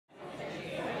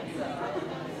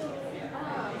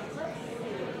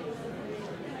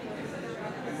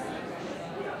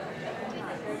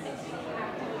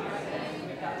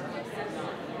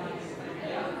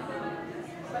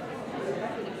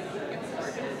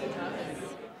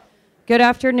Good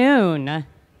afternoon.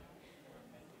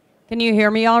 Can you hear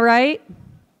me all right?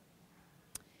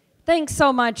 Thanks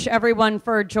so much, everyone,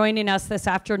 for joining us this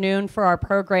afternoon for our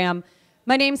program.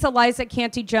 My name's Eliza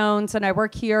Canty-Jones, and I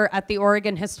work here at the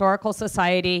Oregon Historical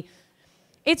Society.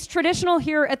 It's traditional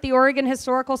here at the Oregon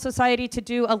Historical Society to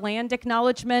do a land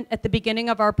acknowledgement at the beginning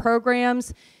of our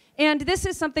programs, and this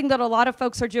is something that a lot of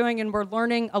folks are doing and we're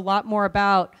learning a lot more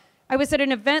about. I was at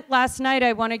an event last night.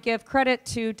 I want to give credit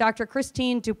to Dr.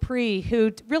 Christine Dupree,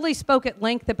 who really spoke at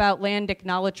length about land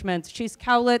acknowledgements. She's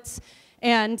Cowlitz,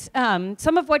 and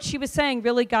some of what she was saying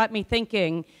really got me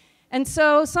thinking. And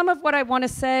so some of what I want to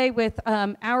say with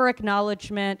our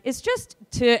acknowledgement is just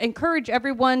to encourage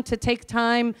everyone to take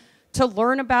time to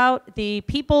learn about the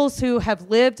peoples who have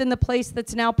lived in the place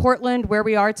that's now Portland, where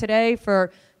we are today,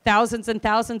 for thousands and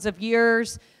thousands of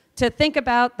years, to think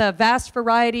about the vast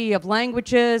variety of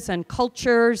languages and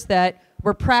cultures that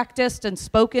were practiced and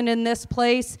spoken in this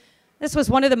place. This was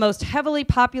one of the most heavily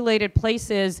populated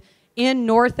places in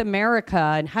North America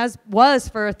and was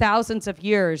for thousands of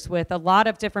years with a lot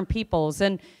of different peoples.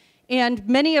 And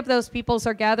many of those peoples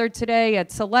are gathered today at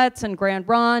Siletz and Grand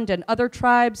Ronde and other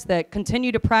tribes that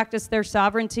continue to practice their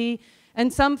sovereignty.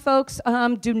 And some folks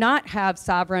do not have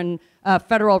sovereign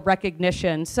federal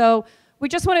recognition. So we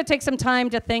just want to take some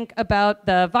time to think about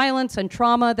the violence and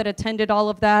trauma that attended all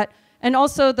of that, and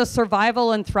also the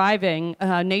survival and thriving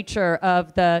nature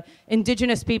of the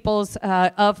Indigenous peoples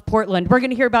of Portland. We're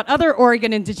going to hear about other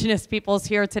Oregon Indigenous peoples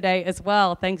here today as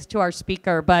well, thanks to our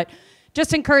speaker. But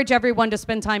just encourage everyone to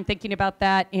spend time thinking about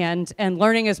that and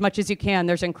learning as much as you can.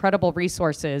 There's incredible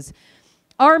resources.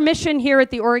 Our mission here at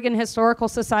the Oregon Historical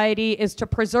Society is to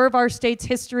preserve our state's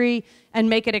history and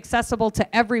make it accessible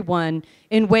to everyone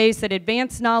in ways that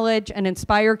advance knowledge and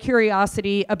inspire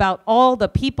curiosity about all the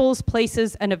peoples,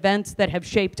 places, and events that have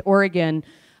shaped Oregon.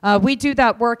 We do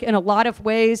that work in a lot of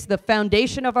ways. The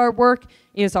foundation of our work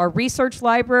is our research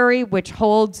library, which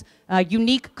holds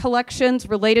unique collections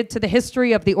related to the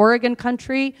history of the Oregon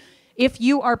country. If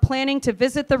you are planning to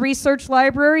visit the research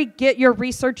library, get your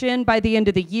research in by the end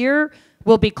of the year.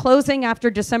 We'll be closing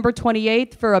after December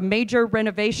 28th for a major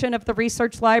renovation of the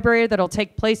research library that'll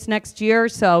take place next year.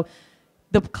 So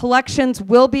the collections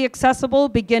will be accessible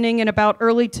beginning in about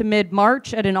early to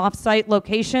mid-March at an off-site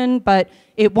location, but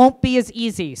it won't be as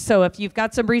easy. So if you've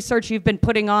got some research you've been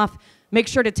putting off, make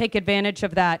sure to take advantage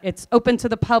of that. It's open to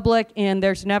the public, and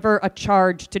there's never a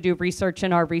charge to do research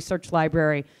in our research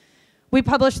library. We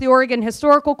publish the Oregon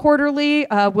Historical Quarterly.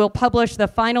 We'll publish the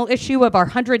final issue of our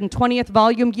 120th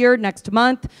volume year next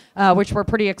month, which we're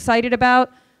pretty excited about.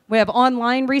 We have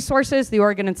online resources, the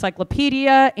Oregon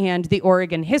Encyclopedia and the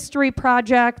Oregon History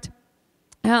Project.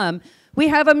 We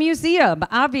have a museum,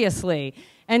 obviously.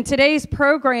 And today's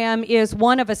program is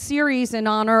one of a series in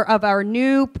honor of our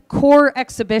new core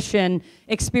exhibition,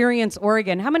 Experience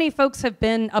Oregon. How many folks have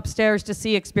been upstairs to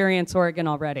see Experience Oregon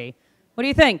already? What do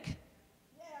you think?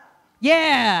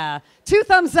 Yeah, 2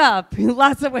 thumbs up,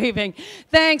 lots of waving.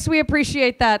 Thanks, we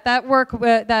appreciate that. That work,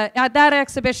 that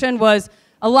exhibition was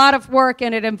a lot of work,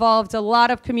 and it involved a lot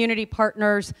of community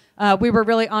partners. We were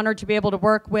really honored to be able to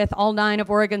work with all 9 of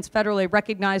Oregon's federally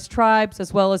recognized tribes,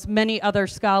 as well as many other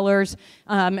scholars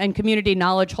and community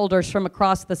knowledge holders from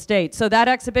across the state. So that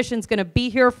exhibition's gonna be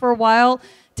here for a while.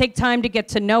 Take time to get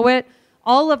to know it.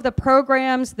 All of the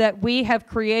programs that we have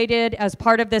created as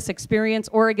part of this Experience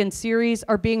Oregon series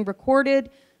are being recorded.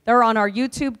 They're on our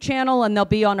YouTube channel, and they'll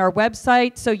be on our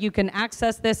website, so you can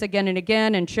access this again and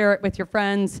again and share it with your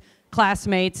friends,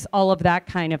 classmates, all of that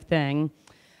kind of thing.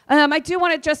 I do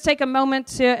want to just take a moment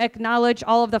to acknowledge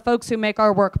all of the folks who make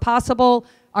our work possible,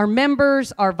 our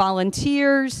members, our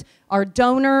volunteers, our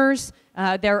donors.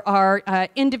 There are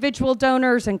individual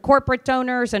donors and corporate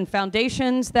donors and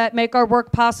foundations that make our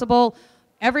work possible.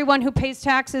 Everyone who pays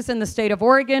taxes in the state of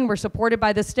Oregon, we're supported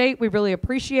by the state. We really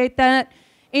appreciate that.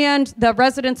 And the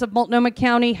residents of Multnomah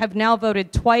County have now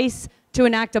voted twice to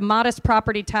enact a modest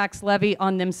property tax levy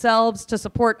on themselves to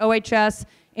support OHS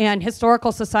and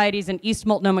historical societies in East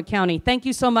Multnomah County. Thank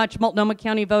you so much, Multnomah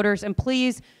County voters, and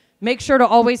please make sure to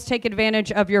always take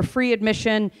advantage of your free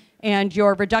admission and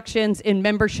your reductions in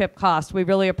membership costs. We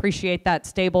really appreciate that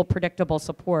stable, predictable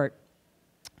support.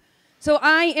 So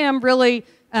I am really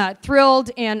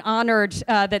thrilled and honored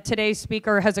that today's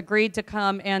speaker has agreed to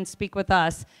come and speak with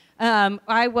us.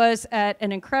 I was at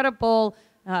an incredible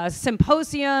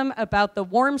symposium about the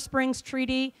Warm Springs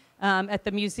Treaty at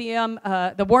the museum,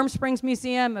 the Warm Springs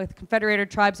Museum with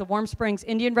Confederated Tribes of Warm Springs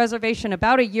Indian Reservation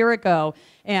about a year ago.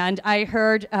 And I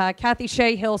heard Kathy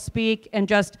Shaye speak and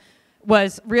just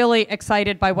was really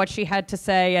excited by what she had to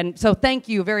say. And so thank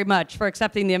you very much for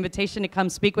accepting the invitation to come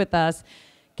speak with us.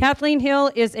 Kathleen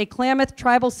Hill is a Klamath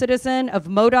tribal citizen of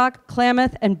Modoc,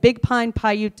 Klamath, and Big Pine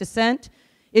Paiute descent,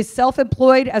 is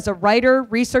self-employed as a writer,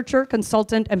 researcher,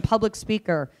 consultant, and public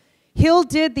speaker. Hill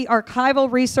did the archival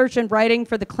research and writing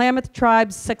for the Klamath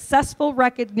Tribes' successful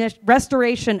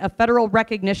restoration of federal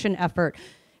recognition effort.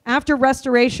 After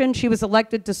restoration, she was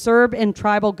elected to serve in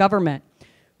tribal government.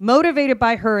 Motivated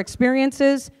by her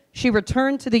experiences, she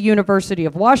returned to the University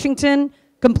of Washington,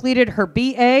 completed her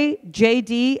BA,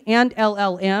 JD, and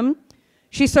LLM.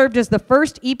 She served as the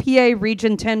first EPA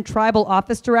Region 10 Tribal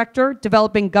Office Director,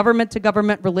 developing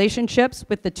government-to-government relationships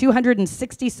with the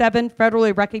 267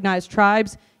 federally recognized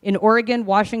tribes in Oregon,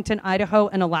 Washington, Idaho,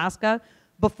 and Alaska,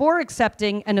 before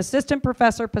accepting an assistant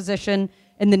professor position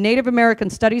in the Native American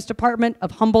Studies Department of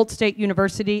Humboldt State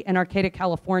University in Arcata,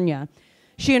 California.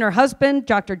 She and her husband,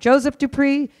 Dr. Joseph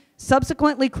Dupree,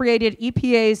 subsequently created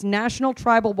EPA's National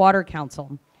Tribal Water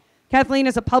Council. Kathleen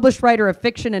is a published writer of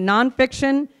fiction and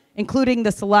nonfiction, including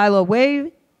The Celilo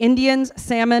Wave, Indians,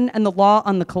 Salmon, and the Law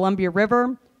on the Columbia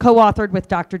River, co-authored with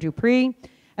Dr. Dupree,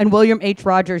 and William H.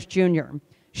 Rogers, Jr.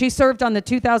 She served on the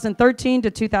 2013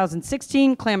 to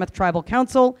 2016 Klamath Tribal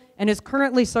Council and is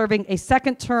currently serving a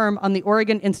second term on the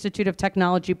Oregon Institute of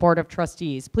Technology Board of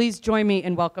Trustees. Please join me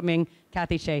in welcoming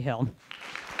Kathy Shaye Hill.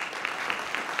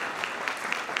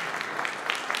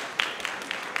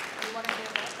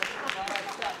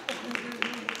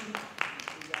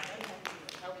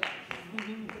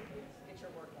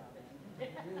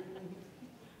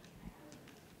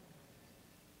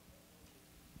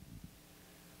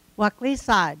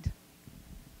 Waklisad,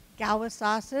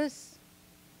 Gawasasis,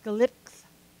 Galix,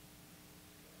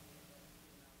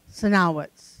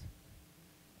 Sanawats,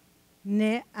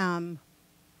 Ne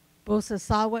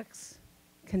Bosasawaks,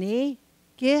 Kani,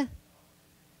 Gi,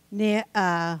 Ne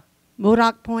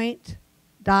Modoc Point,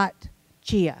 Dot,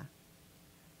 Chia.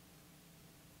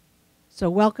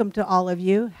 So welcome to all of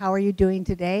you. How are you doing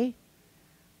today?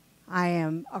 I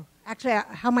am, actually,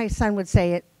 how my son would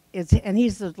say it, and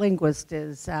he's a linguist,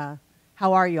 is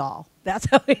how are y'all? That's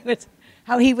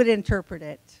how he would interpret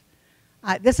it.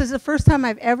 This is the first time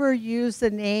I've ever used the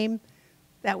name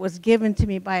that was given to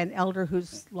me by an elder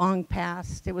who's long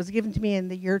passed. It was given to me in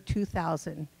the year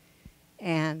 2000.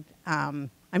 And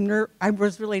I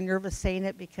was really nervous saying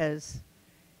it because,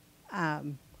 I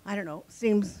don't know,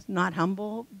 seems not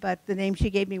humble, but the name she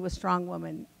gave me was Strong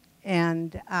Woman.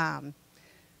 And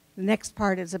the next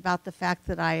part is about the fact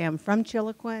that I am from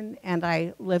Chiloquin and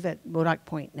I live at Modoc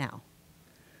Point now.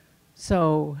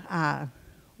 So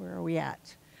where are we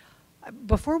at?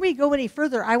 Before we go any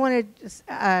further, I wanted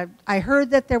to, I heard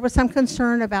that there was some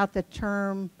concern about the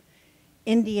term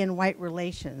Indian-white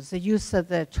relations, the use of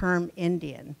the term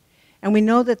Indian. And we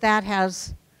know that that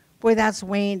has, boy, that's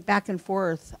waned back and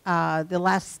forth the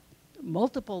last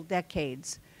multiple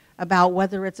decades about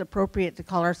whether it's appropriate to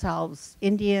call ourselves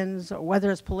Indians or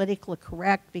whether it's politically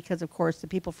correct because, of course, the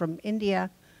people from India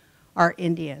are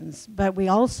Indians. But we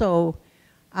also,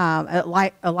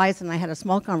 Eliza and I had a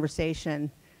small conversation.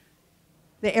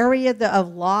 The area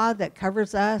of law that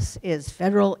covers us is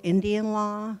federal Indian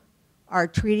law. Our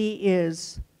treaty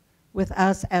is with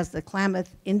us as the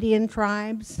Klamath Indian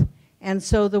Tribes. And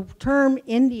so the term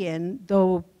Indian,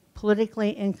 though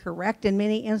politically incorrect in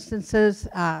many instances,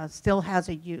 still has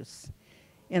a use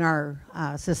in our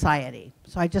society.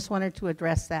 So I just wanted to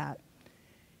address that.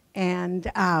 And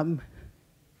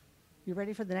you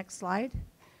ready for the next slide?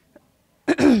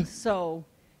 So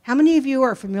how many of you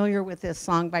are familiar with this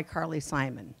song by Carly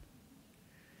Simon?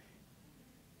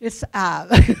 It's,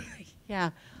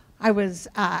 yeah, I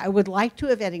would like to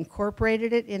have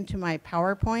incorporated it into my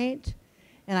PowerPoint,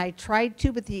 and I tried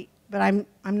to, but I'm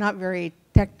not very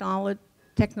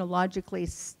technologically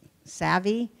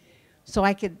savvy, so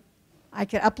I could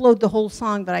upload the whole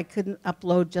song, but I couldn't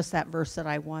upload just that verse that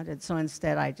I wanted. So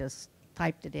instead, I just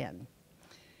typed it in.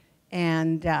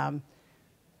 And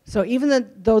so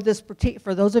even though this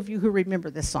for those of you who remember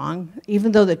this song,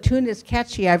 even though the tune is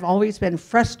catchy, I've always been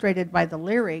frustrated by the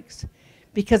lyrics,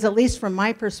 because at least from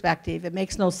my perspective, it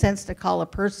makes no sense to call a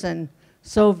person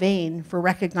so vain for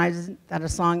recognizing that a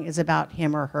song is about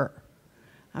him or her.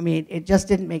 I mean, it just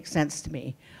didn't make sense to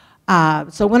me.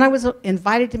 So when I was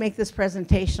invited to make this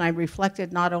presentation, I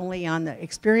reflected not only on the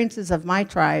experiences of my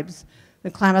tribes,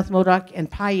 the Klamath, Modoc, and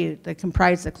Paiute that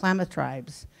comprise the Klamath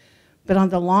Tribes, but on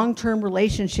the long-term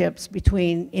relationships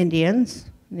between Indians,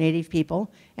 Native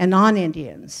people, and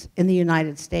non-Indians in the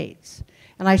United States.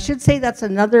 And I should say that's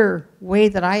another way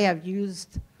that I have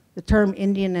used the term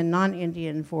Indian and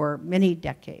non-Indian for many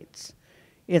decades.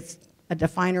 It's a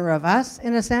definer of us,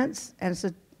 in a sense, and it's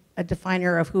a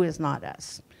definer of who is not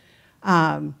us.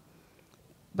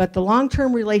 But the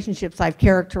long-term relationships I've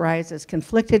characterized as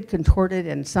conflicted, contorted,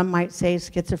 and some might say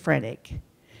schizophrenic.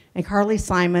 And Carly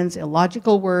Simon's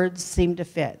illogical words seem to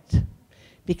fit,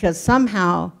 because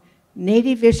somehow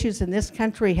Native issues in this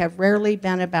country have rarely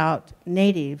been about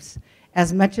Natives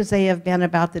as much as they have been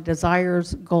about the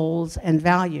desires, goals, and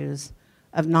values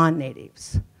of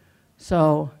non-Natives.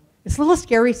 So it's a little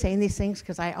scary saying these things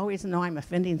because I always know I'm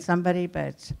offending somebody,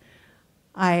 but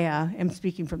I am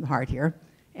speaking from the heart here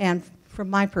and from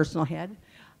my personal head.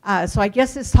 So I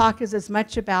guess this talk is as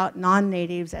much about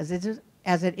non-Natives as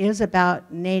it is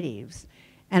about Natives,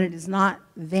 and it is not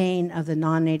vain of the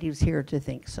non-Natives here to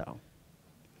think so.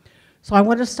 So I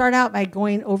want to start out by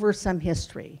going over some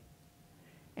history.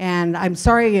 And I'm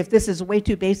sorry if this is way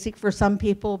too basic for some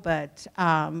people, but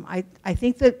I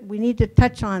think that we need to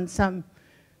touch on some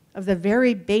of the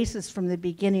very basis from the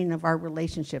beginning of our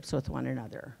relationships with one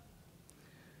another.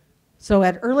 So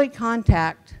at early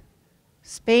contact,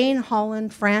 Spain,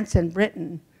 Holland, France, and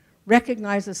Britain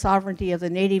recognized the sovereignty of the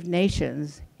native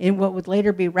nations in what would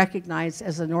later be recognized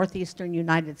as the northeastern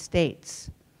United States.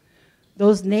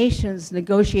 Those nations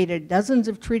negotiated dozens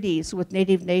of treaties with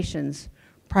native nations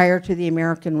prior to the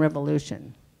American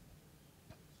Revolution.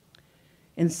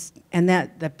 And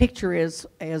that the picture is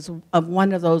of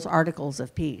one of those articles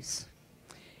of peace.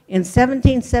 In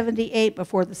 1778,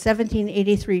 before the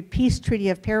 1783 Peace Treaty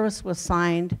of Paris was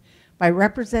signed by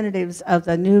representatives of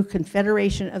the new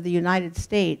Confederation of the United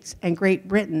States and Great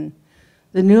Britain,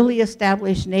 the newly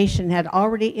established nation had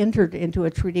already entered into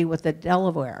a treaty with the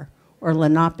Delaware, or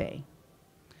Lenape.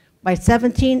 By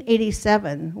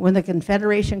 1787, when the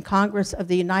Confederation Congress of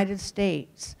the United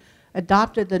States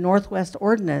adopted the Northwest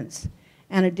Ordinance,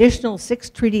 an additional 6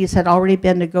 treaties had already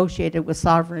been negotiated with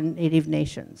sovereign native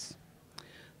nations.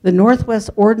 The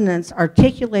Northwest Ordinance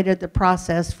articulated the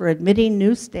process for admitting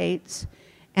new states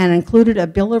and included a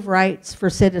Bill of Rights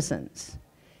for citizens.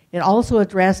 It also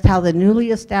addressed how the newly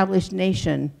established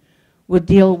nation would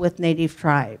deal with native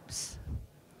tribes.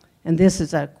 And this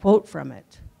is a quote from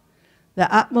it.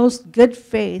 "The utmost good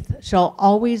faith shall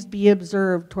always be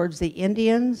observed towards the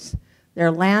Indians.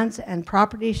 Their lands and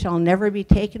property shall never be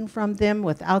taken from them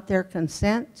without their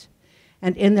consent,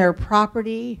 and in their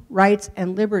property, rights,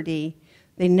 and liberty,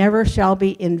 they never shall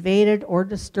be invaded or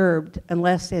disturbed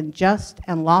unless in just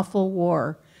and lawful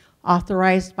war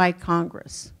authorized by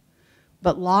Congress.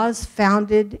 But laws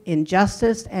founded in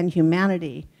justice and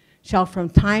humanity shall from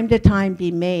time to time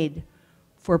be made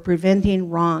for preventing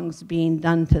wrongs being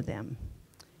done to them,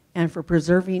 and for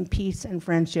preserving peace and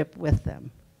friendship with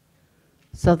them."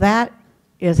 So that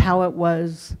is how it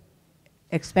was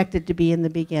expected to be in the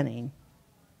beginning.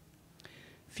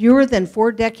 Fewer than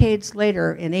 4 decades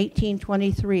later, in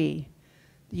 1823,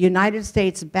 the United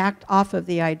States backed off of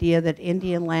the idea that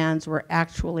Indian lands were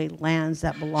actually lands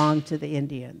that belonged to the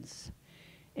Indians.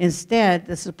 Instead,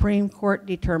 the Supreme Court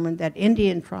determined that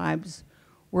Indian tribes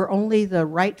were only the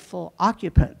rightful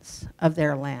occupants of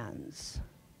their lands.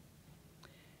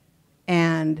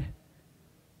 And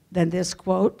then this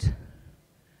quote,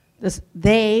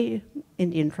 they,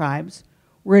 Indian tribes,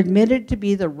 were admitted to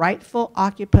be the rightful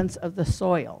occupants of the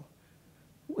soil,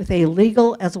 with a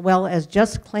legal as well as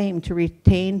just claim to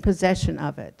retain possession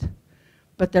of it.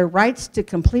 But their rights to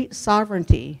complete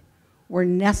sovereignty were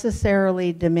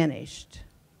necessarily diminished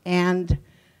and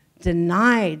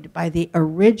denied by the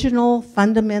original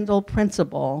fundamental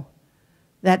principle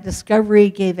that discovery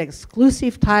gave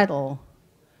exclusive title,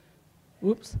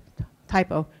 oops,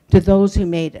 typo, to those who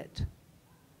made it.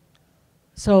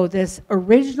 So this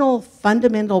original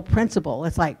fundamental principle,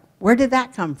 it's like, where did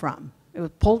that come from? It was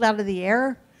pulled out of the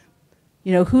air?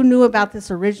 You know, who knew about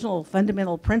this original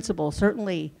fundamental principle?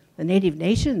 Certainly the native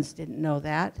nations didn't know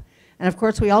that. And of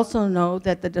course, we also know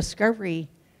that the discovery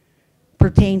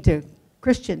pertained to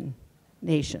Christian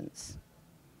nations.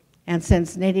 And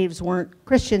since natives weren't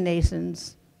Christian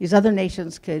nations, these other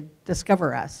nations could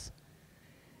discover us.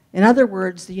 In other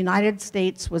words, the United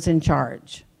States was in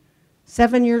charge.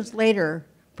 7 years later,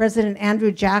 President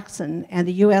Andrew Jackson and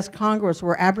the US Congress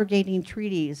were abrogating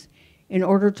treaties in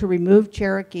order to remove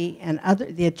Cherokee and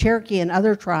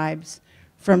other tribes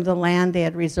from the land they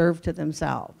had reserved to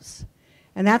themselves.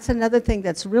 And that's another thing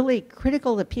that's really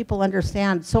critical that people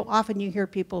understand. So often you hear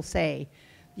people say,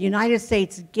 the United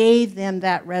States gave them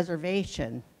that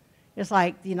reservation. It's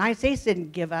like the United States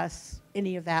didn't give us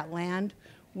any of that land.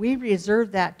 We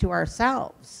reserved that to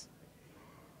ourselves.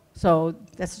 So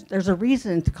there's a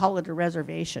reason to call it a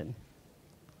reservation.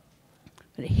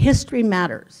 But history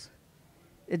matters.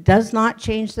 It does not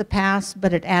change the past,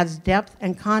 but it adds depth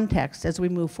and context as we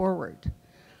move forward.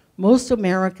 Most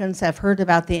Americans have heard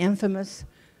about the infamous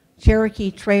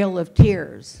Cherokee Trail of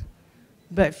Tears,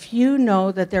 but few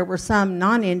know that there were some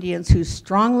non-Indians who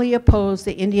strongly opposed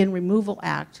the Indian Removal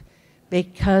Act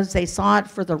because they saw it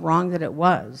for the wrong that it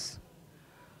was.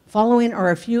 Following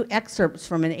are a few excerpts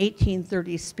from an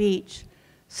 1830 speech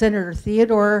Senator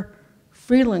Theodore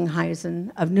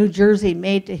Frelinghuysen of New Jersey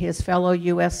made to his fellow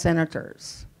U.S.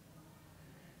 senators.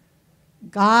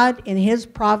 God, in his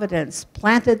providence,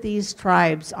 planted these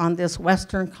tribes on this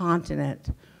western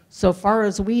continent, so far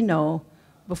as we know,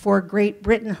 before Great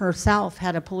Britain herself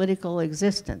had a political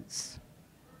existence.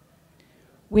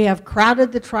 We have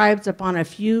crowded the tribes upon a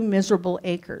few miserable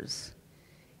acres.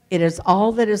 It is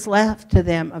all that is left to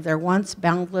them of their once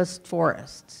boundless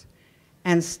forests.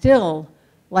 And still,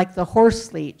 like the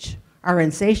horse leech, our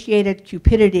insatiated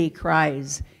cupidity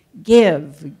cries,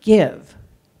 "Give, give."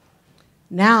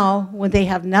 Now, when they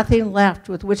have nothing left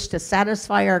with which to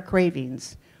satisfy our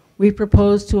cravings, we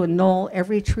propose to annul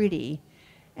every treaty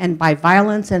and by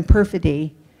violence and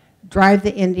perfidy, drive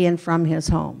the Indian from his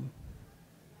home.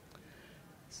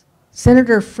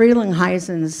 Senator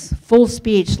Frelinghuysen's full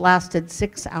speech lasted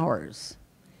 6 hours.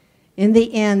 In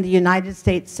the end, the United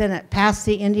States Senate passed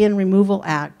the Indian Removal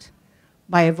Act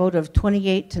by a vote of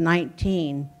 28 to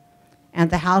 19,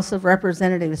 and the House of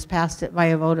Representatives passed it by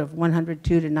a vote of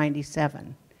 102 to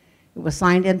 97. It was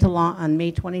signed into law on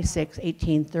May 26,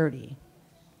 1830.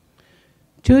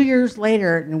 2 years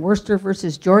later, in Worcester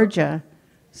versus Georgia,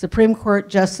 Supreme Court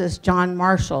Justice John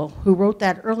Marshall, who wrote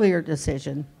that earlier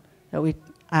decision that we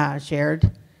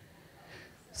shared,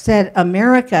 said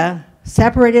America,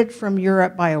 separated from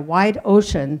Europe by a wide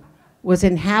ocean, was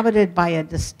inhabited by a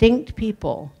distinct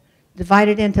people,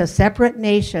 divided into separate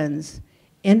nations,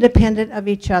 independent of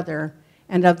each other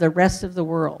and of the rest of the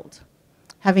world,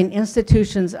 having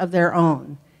institutions of their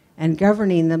own and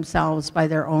governing themselves by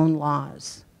their own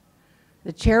laws.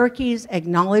 The Cherokees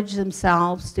acknowledge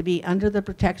themselves to be under the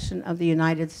protection of the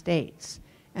United States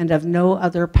and of no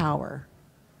other power.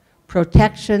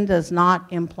 Protection does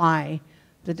not imply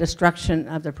the destruction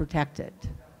of the protected.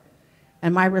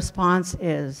 And my response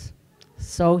is,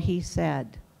 so he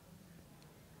said.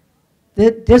 The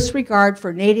disregard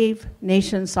for Native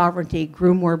nation sovereignty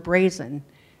grew more brazen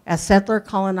as settler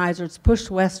colonizers pushed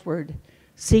westward,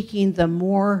 seeking the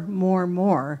more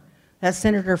that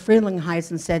Senator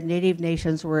Frelinghuysen said Native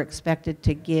nations were expected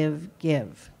to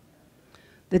give.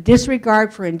 The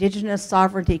disregard for indigenous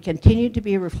sovereignty continued to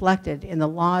be reflected in the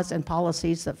laws and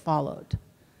policies that followed.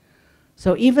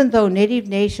 So even though Native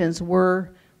nations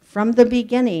were, from the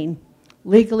beginning,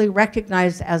 legally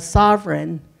recognized as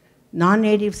sovereign,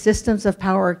 non-Native systems of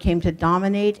power came to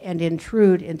dominate and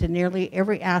intrude into nearly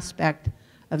every aspect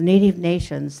of Native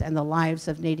nations and the lives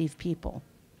of Native people.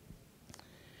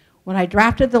 When I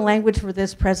drafted the language for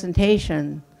this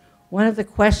presentation, one of the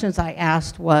questions I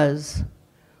asked was,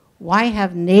 why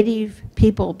have Native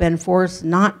people been forced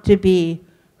not to be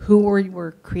who we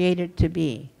were created to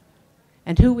be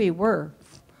and who we were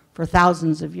for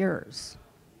thousands of years?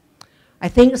 I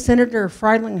think Senator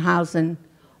Frelinghuysen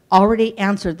already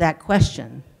answered that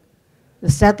question.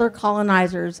 The settler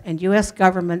colonizers and US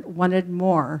government wanted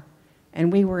more,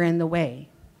 and we were in the way.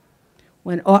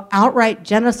 When outright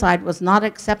genocide was not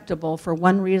acceptable for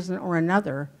one reason or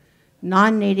another,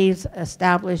 non-natives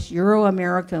established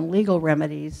Euro-American legal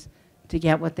remedies to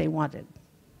get what they wanted.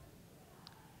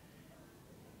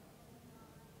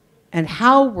 And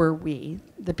how were we,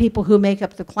 the people who make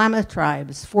up the Klamath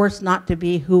Tribes, forced not to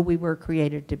be who we were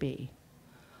created to be?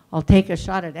 I'll take a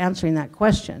shot at answering that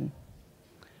question.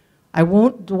 I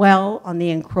won't dwell on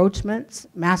the encroachments,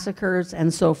 massacres,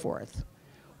 and so forth.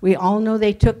 We all know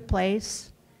they took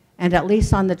place, and at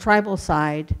least on the tribal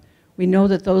side, we know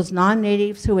that those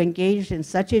non-natives who engaged in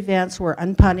such events were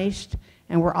unpunished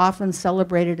and were often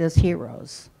celebrated as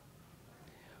heroes.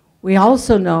 We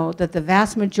also know that the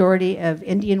vast majority of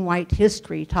Indian white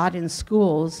history taught in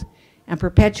schools and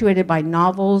perpetuated by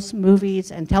novels,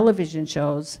 movies, and television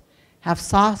shows have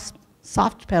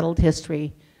soft-pedaled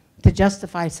history to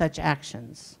justify such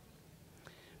actions.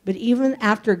 But even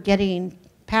after getting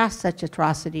past such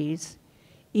atrocities,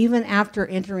 even after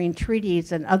entering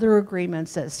treaties and other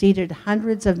agreements that ceded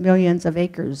hundreds of millions of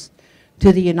acres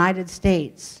to the United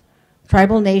States,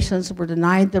 tribal nations were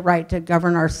denied the right to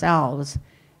govern ourselves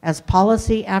as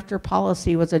policy after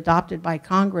policy was adopted by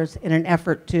Congress in an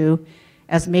effort to,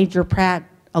 as Major Pratt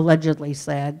allegedly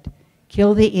said,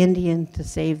 kill the Indian to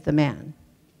save the man,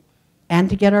 and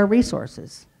to get our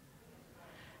resources.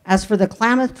 As for the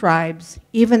Klamath Tribes,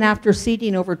 even after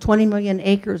ceding over 20 million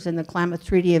acres in the Klamath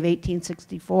Treaty of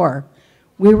 1864,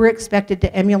 we were expected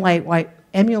to emulate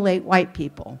white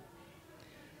people.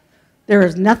 There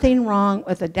is nothing wrong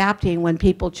with adapting when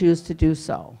people choose to do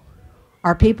so.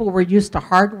 Our people were used to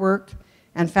hard work,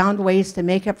 and found ways to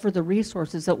make up for the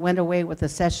resources that went away with the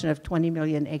cession of 20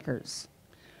 million acres.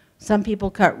 Some people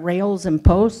cut rails and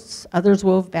posts, others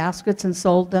wove baskets and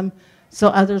sold them, so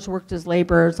others worked as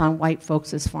laborers on white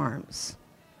folks' farms.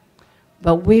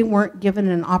 But we weren't given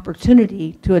an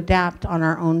opportunity to adapt on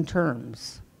our own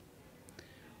terms.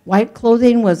 White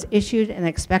clothing was issued and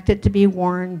expected to be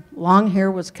worn, long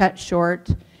hair was cut short,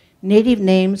 native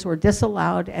names were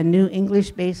disallowed, and new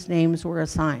English-based names were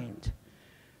assigned.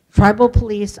 Tribal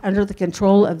police under the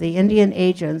control of the Indian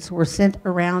agents were sent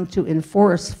around to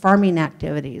enforce farming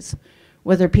activities,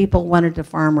 whether people wanted to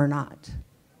farm or not.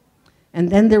 And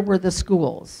then there were the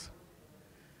schools.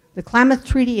 The Klamath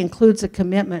Treaty includes a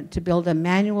commitment to build a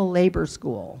manual labor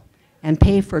school and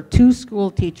pay for 2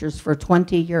 school teachers for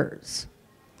 20 years.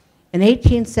 In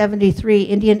 1873,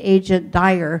 Indian agent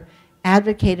Dyer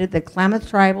advocated that Klamath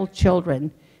tribal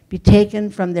children be taken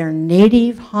from their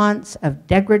native haunts of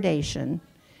degradation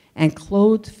and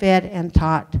clothed, fed, and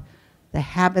taught the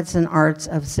habits and arts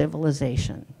of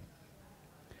civilization.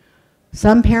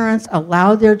 Some parents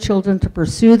allowed their children to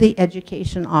pursue the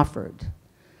education offered.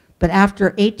 But after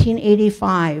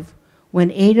 1885,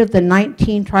 when 8 of the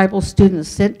 19 tribal students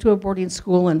sent to a boarding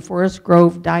school in Forest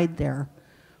Grove died there,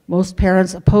 most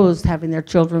parents opposed having their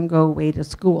children go away to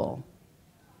school.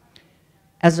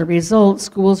 As a result,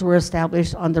 schools were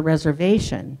established on the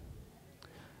reservation.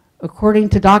 According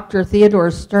to Dr.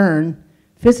 Theodore Stern,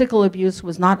 physical abuse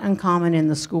was not uncommon in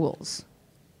the schools.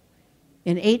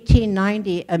 In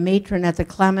 1890, a matron at the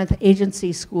Klamath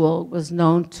Agency School was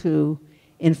known to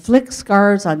inflict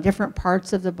scars on different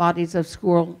parts of the bodies of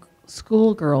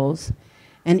schoolgirls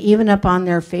and even upon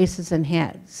their faces and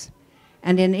heads.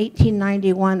 And in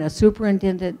 1891, a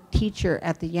superintendent teacher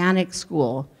at the Yannick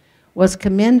School was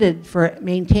commended for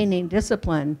maintaining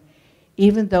discipline,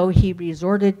 even though he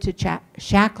resorted to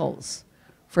shackles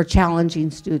for challenging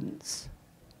students.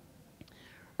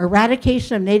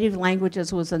 Eradication of native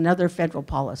languages was another federal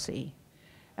policy.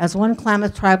 As one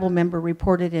Klamath tribal member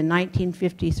reported in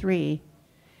 1953,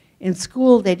 in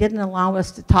school they didn't allow us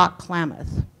to talk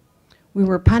Klamath. We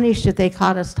were punished if they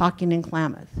caught us talking in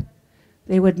Klamath.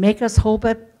 They would make us hold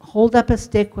up a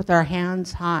stick with our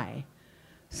hands high.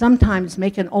 Sometimes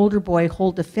make an older boy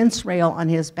hold a fence rail on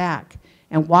his back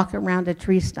and walk around a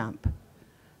tree stump.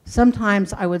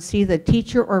 Sometimes I would see the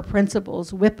teacher or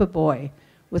principals whip a boy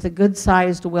with a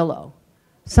good-sized willow.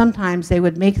 Sometimes they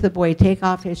would make the boy take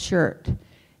off his shirt,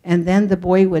 and then the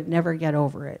boy would never get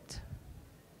over it.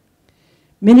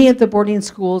 Many of the boarding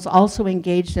schools also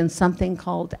engaged in something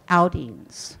called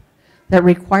outings that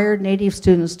required Native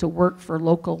students to work for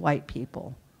local white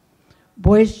people.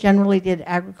 Boys generally did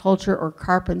agriculture or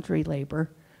carpentry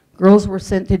labor. Girls were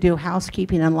sent to do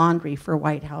housekeeping and laundry for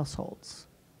white households.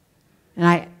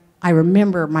 And I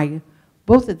remember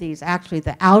both of these, actually,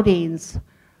 the outings.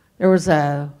 There was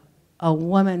a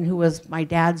woman who was my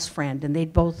dad's friend, and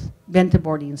they'd both been to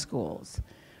boarding schools.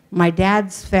 My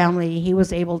dad's family, he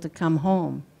was able to come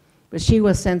home, but she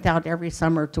was sent out every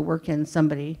summer to work in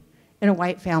a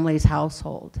white family's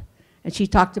household. And she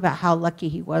talked about how lucky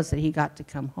he was that he got to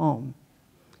come home.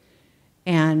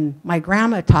 And my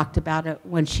grandma talked about it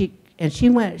when she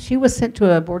was sent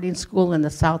to a boarding school in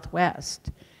the Southwest,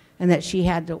 and that she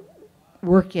had to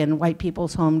work in white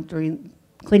people's homes during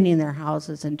cleaning their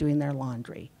houses and doing their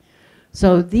laundry.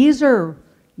 So these are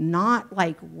not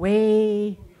like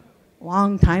way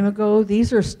long time ago.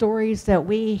 These are stories that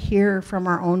we hear from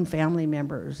our own family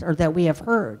members or that we have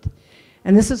heard.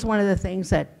 And this is one of the things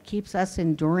that keeps us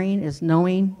enduring, is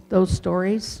knowing those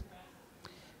stories.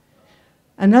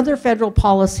 Another federal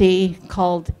policy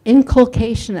called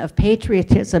inculcation of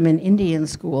patriotism in Indian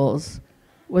schools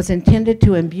was intended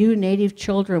to imbue Native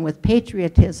children with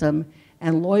patriotism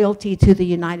and loyalty to the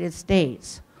United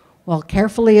States, while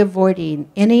carefully avoiding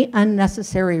any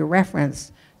unnecessary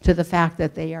reference to the fact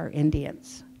that they are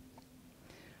Indians.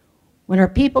 When our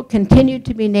people continued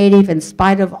to be Native in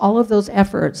spite of all of those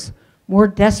efforts, more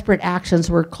desperate actions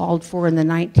were called for in the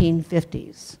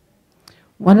 1950s.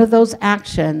 One of those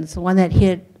actions, one that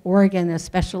hit Oregon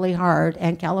especially hard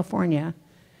and California,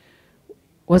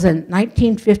 was a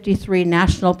 1953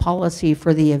 national policy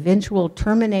for the eventual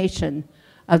termination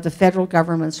of the federal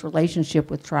government's relationship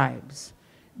with tribes,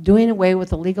 doing away with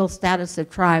the legal status of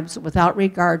tribes without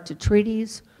regard to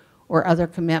treaties or other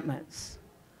commitments.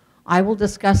 I will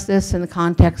discuss this in the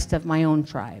context of my own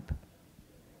tribe.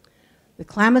 The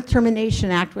Klamath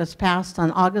Termination Act was passed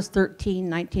on August 13,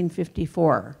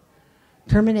 1954.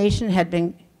 Termination had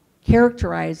been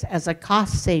characterized as a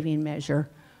cost-saving measure,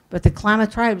 but the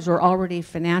Klamath tribes were already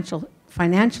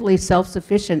financially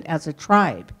self-sufficient as a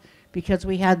tribe because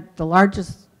we had the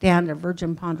largest stand of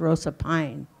virgin ponderosa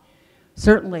pine.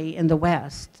 certainly in the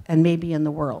West and maybe in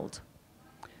the world.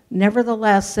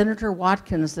 Nevertheless, Senator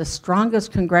Watkins, the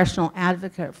strongest congressional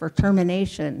advocate for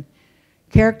termination,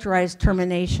 characterized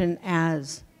termination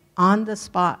as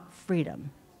on-the-spot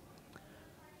freedom.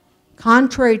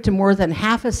 Contrary to more than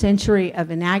half a century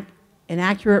of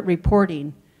inaccurate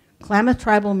reporting, Klamath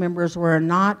tribal members were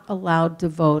not allowed to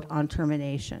vote on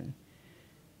termination.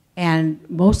 And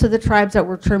most of the tribes that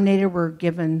were terminated were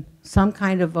given some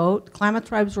kind of vote. Klamath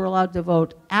tribes were allowed to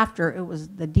vote after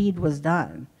the deed was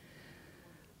done.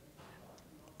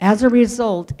 As a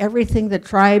result, everything the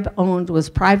tribe owned was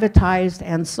privatized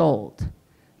and sold.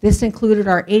 This included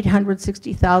our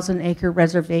 860,000-acre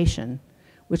reservation,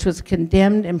 which was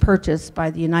condemned and purchased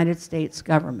by the United States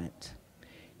government.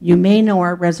 You may know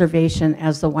our reservation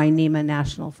as the Wainema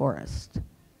National Forest.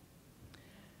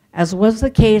 As was the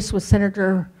case with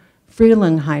Senator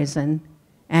Frelinghuysen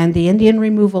and the Indian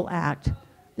Removal Act,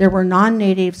 there were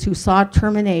non-natives who saw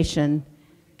termination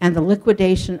and the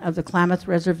liquidation of the Klamath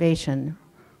Reservation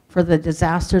for the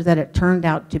disaster that it turned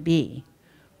out to be,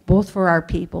 both for our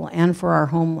people and for our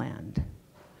homeland.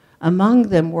 Among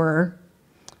them were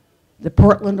the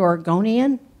Portland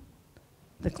Oregonian,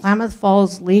 the Klamath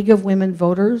Falls League of Women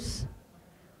Voters,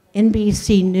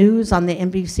 NBC News on the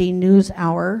NBC News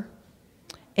Hour,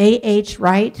 A.H.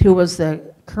 Wright, who was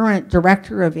the current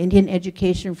Director of Indian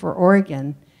Education for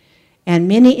Oregon, and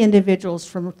many individuals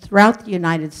from throughout the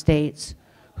United States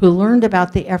who learned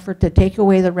about the effort to take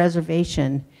away the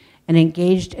reservation and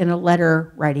engaged in a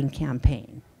letter writing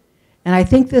campaign. And I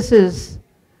think this is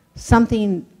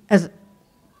something, as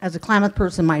a Klamath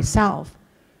person myself,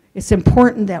 it's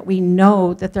important that we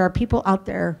know that there are people out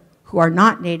there who are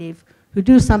not Native who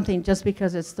do something just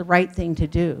because it's the right thing to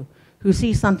do, who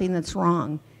see something that's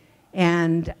wrong.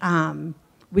 And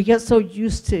we get so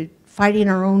used to fighting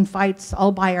our own fights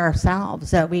all by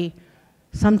ourselves that we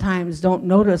sometimes don't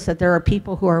notice that there are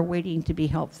people who are waiting to be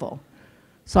helpful.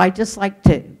 So I just like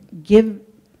to give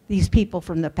these people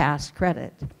from the past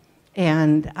credit.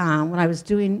 And when I was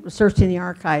doing research in the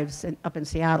archives up in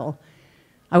Seattle,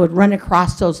 I would run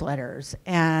across those letters.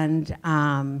 And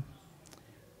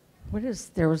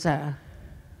there was a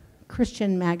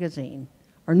Christian magazine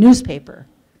or newspaper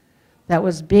that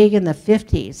was big in the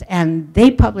 50s, and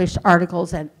they published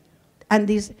articles, and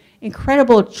these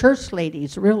incredible church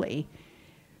ladies, really,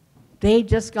 they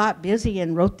just got busy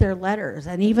and wrote their letters.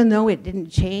 And even though it didn't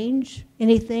change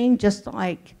anything, just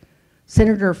like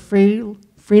Senator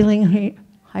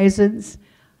Frelinghuysen's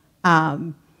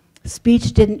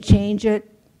speech didn't change it,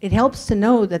 it helps to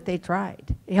know that they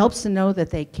tried. It helps to know that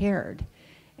they cared.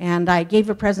 And I gave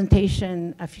a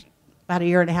presentation about a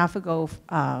year and a half ago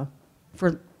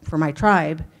for my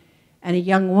tribe, and a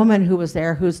young woman who was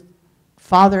there whose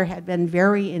father had been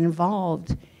very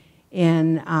involved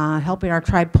in helping our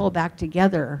tribe pull back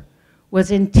together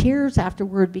was in tears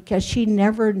afterward because she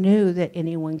never knew that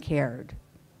anyone cared.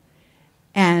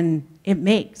 And it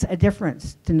makes a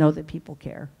difference to know that people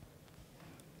care.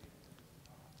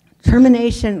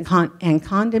 Termination and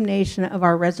condemnation of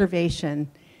our reservation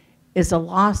is a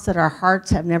loss that our hearts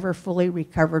have never fully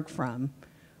recovered from,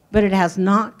 but it has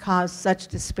not caused such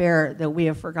despair that we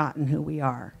have forgotten who we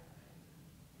are.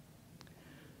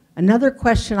 Another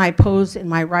question I posed in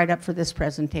my write-up for this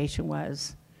presentation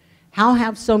was, how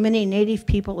have so many Native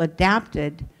people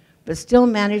adapted but still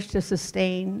managed to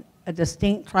sustain a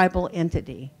distinct tribal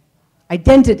identity,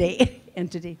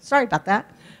 sorry about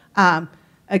that.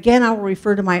 Again, I will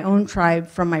refer to my own tribe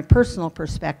from my personal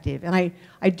perspective. And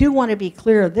I do want to be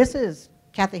clear, this is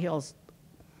Kathy Hill's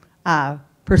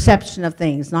perception of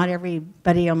things. Not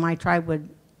everybody on my tribe would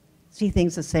see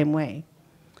things the same way.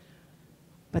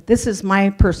 But this is my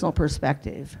personal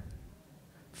perspective.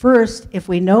 First, if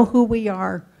we know who we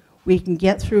are, we can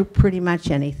get through pretty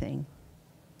much anything.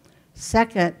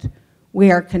 Second, we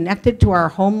are connected to our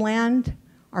homeland,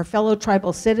 our fellow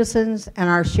tribal citizens, and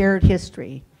our shared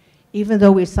history, even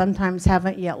though we sometimes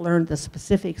haven't yet learned the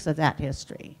specifics of that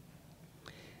history.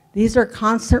 These are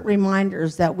constant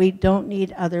reminders that we don't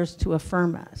need others to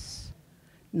affirm us.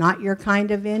 Not your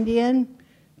kind of Indian?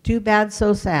 Too bad,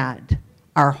 so sad.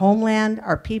 Our homeland,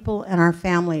 our people, and our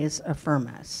families affirm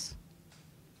us.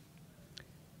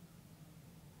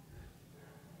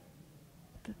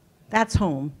 That's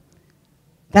home.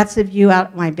 That's the view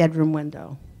out my bedroom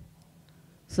window.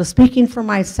 So speaking for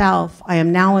myself, I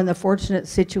am now in the fortunate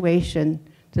situation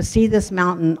to see this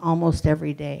mountain almost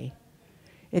every day.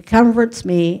 It comforts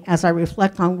me as I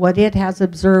reflect on what it has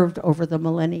observed over the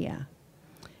millennia.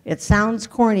 It sounds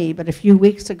corny, but a few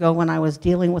weeks ago when I was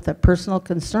dealing with a personal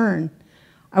concern,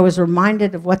 I was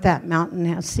reminded of what that mountain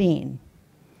has seen.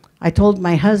 I told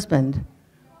my husband,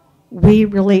 We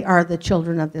really are the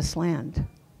children of this land.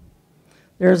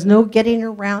 There is no getting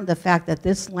around the fact that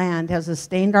this land has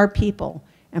sustained our people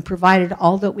and provided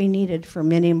all that we needed for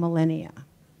many millennia.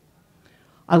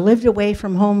 I lived away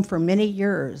from home for many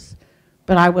years,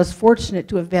 but I was fortunate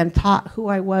to have been taught who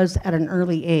I was at an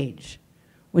early age.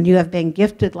 When you have been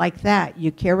gifted like that,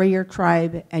 you carry your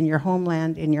tribe and your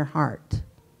homeland in your heart.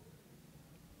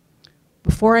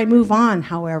 Before I move on,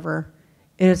 however,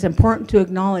 it is important to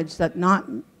acknowledge that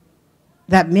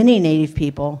many Native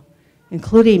people,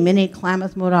 including many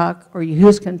Klamath Modoc or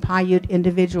Yehuskan Paiute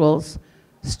individuals,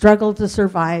 struggle to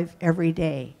survive every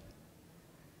day.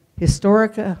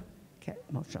 Historical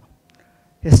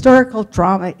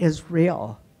trauma is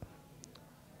real.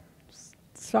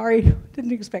 Sorry,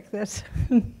 didn't expect this.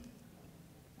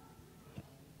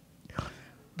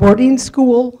 Boarding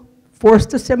school,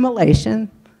 forced assimilation,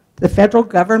 the federal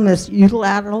government's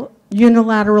unilateral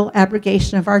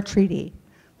abrogation of our treaty,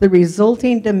 the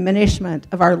resulting diminishment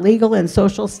of our legal and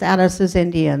social status as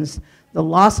Indians, the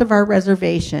loss of our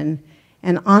reservation,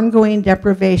 and ongoing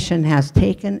deprivation has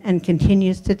taken and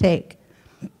continues to take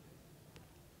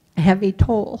a heavy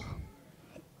toll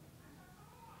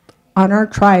on our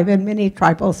tribe and many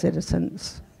tribal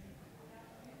citizens.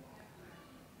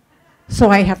 So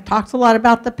I have talked a lot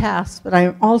about the past, but I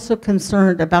am also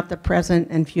concerned about the present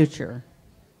and future.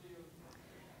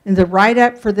 In the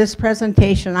write-up for this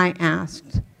presentation, I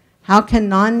asked, how can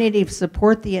non-Natives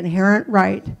support the inherent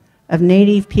right of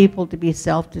Native people to be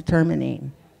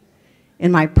self-determining?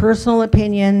 In my personal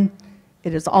opinion,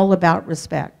 it is all about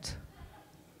respect.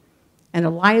 And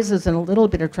Eliza's in a little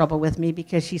bit of trouble with me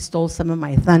because she stole some of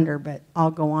my thunder, but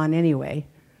I'll go on anyway.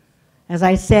 As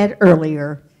I said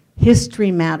earlier,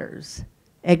 history matters.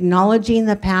 Acknowledging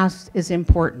the past is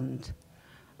important.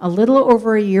 A little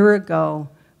over a year ago,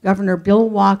 Governor Bill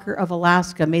Walker of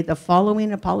Alaska made the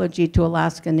following apology to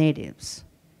Alaska Natives.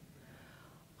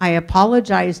 I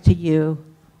apologize to you,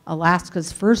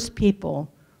 Alaska's first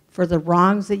people, for the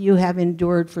wrongs that you have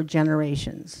endured for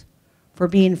generations. For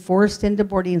being forced into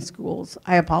boarding schools,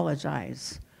 I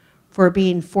apologize. For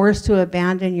being forced to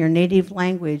abandon your native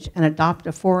language and adopt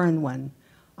a foreign one,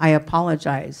 I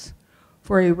apologize.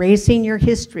 For erasing your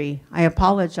history, I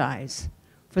apologize.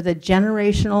 For the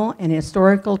generational and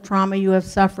historical trauma you have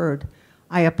suffered,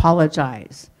 I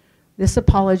apologize. This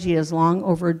apology is long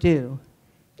overdue.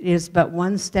 It is but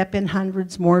one step in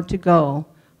hundreds more to go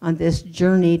on this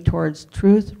journey towards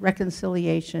truth,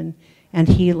 reconciliation, and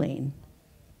healing.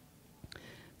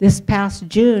 This past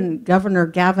June, Governor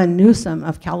Gavin Newsom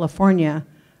of California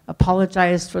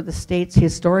apologized for the state's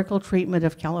historical treatment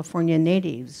of California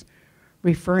Natives,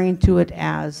 referring to it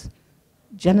as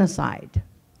genocide.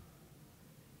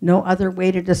 No other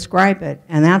way to describe it,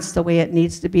 and that's the way it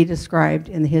needs to be described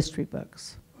in the history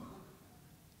books.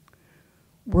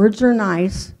 Words are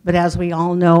nice, but as we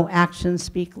all know, actions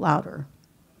speak louder.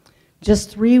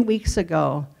 Just 3 weeks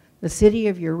ago, the city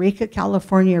of Eureka,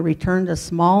 California returned a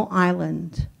small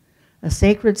island, a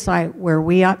sacred site where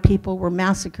Wiyot people were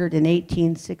massacred in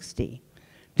 1860,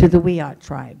 to the Wiyot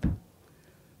tribe.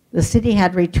 The city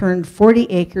had returned 40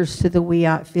 acres to the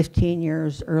Wiyot 15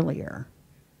 years earlier.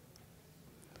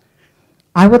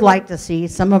 I would like to see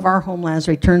some of our homelands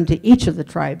returned to each of the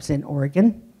tribes in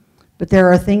Oregon, but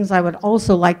there are things I would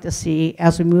also like to see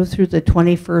as we move through the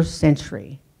 21st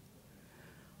century.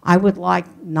 I would like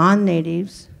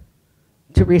non-Natives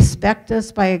to respect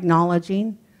us by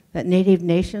acknowledging that Native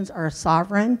nations are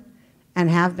sovereign and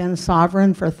have been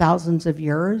sovereign for thousands of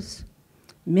years,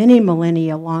 many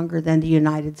millennia longer than the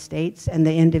United States and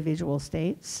the individual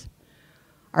states.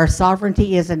 Our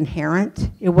sovereignty is inherent.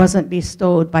 It wasn't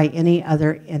bestowed by any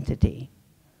other entity.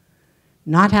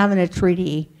 Not having a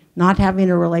treaty, not having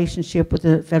a relationship with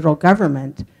the federal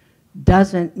government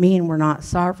doesn't mean we're not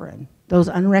sovereign. Those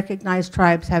unrecognized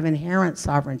tribes have inherent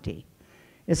sovereignty.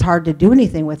 It's hard to do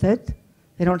anything with it.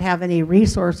 They don't have any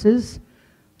resources.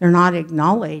 They're not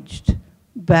acknowledged.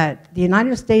 But the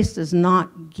United States does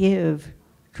not give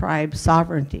tribes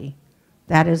sovereignty.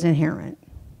 That is inherent.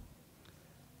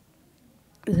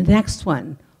 The next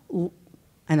one,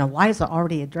 and Eliza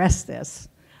already addressed this,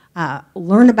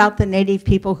 learn about the Native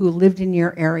people who lived in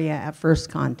your area at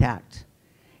first contact.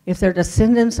 If their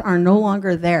descendants are no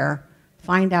longer there,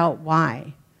 find out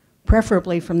why,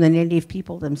 preferably from the Native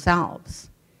people themselves.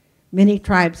 Many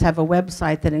tribes have a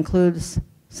website that includes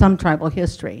some tribal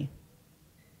history.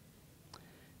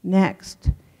 Next,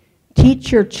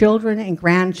 teach your children and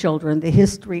grandchildren the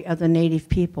history of the Native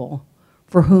people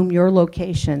for whom your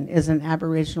location is an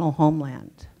Aboriginal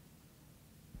homeland.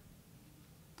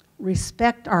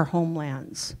 Respect our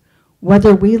homelands.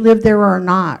 Whether we live there or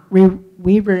not,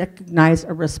 we recognize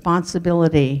a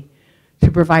responsibility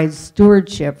to provide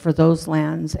stewardship for those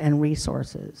lands and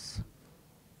resources.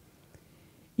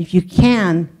 If you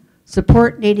can,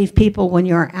 support Native people when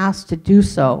you are asked to do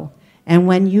so and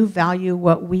when you value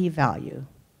what we value.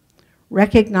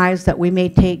 Recognize that we may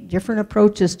take different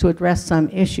approaches to address some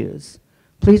issues.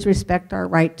 Please respect our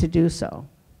right to do so.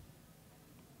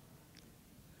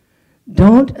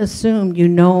 Don't assume you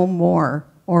know more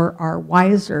or are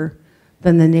wiser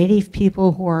than the Native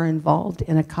people who are involved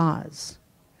in a cause.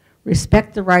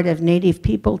 Respect the right of Native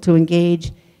people to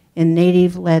engage in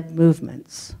Native-led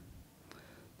movements.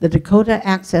 The Dakota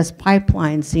Access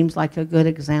Pipeline seems like a good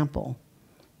example.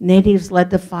 Natives led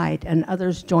the fight and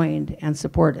others joined and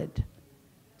supported.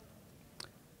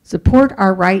 Support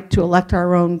our right to elect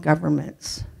our own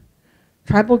governments.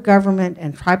 Tribal government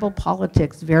and tribal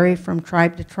politics vary from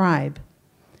tribe to tribe,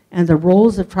 and the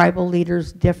roles of tribal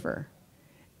leaders differ.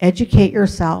 Educate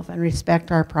yourself and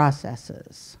respect our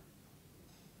processes.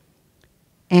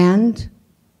 And,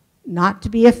 not to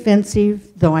be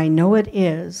offensive, though I know it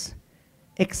is,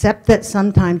 accept that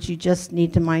sometimes you just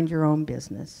need to mind your own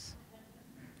business.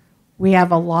 We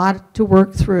have a lot to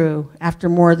work through after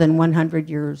more than 100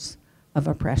 years of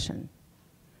oppression.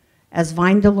 As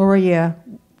Vine Deloria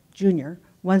Jr.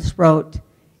 once wrote,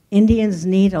 Indians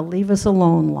need a leave us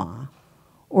alone law.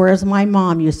 Or as my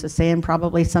mom used to say, and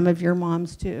probably some of your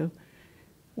moms too,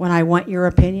 when I want your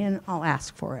opinion, I'll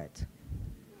ask for it.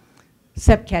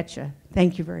 Sep Ketcha,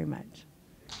 thank you very much.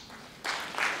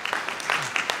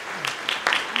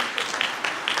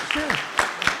 Sure.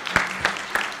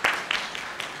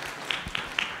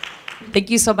 Thank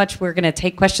you so much. We're going to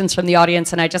take questions from the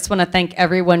audience, and I just want to thank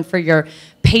everyone for your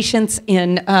patience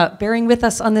in bearing with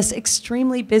us on this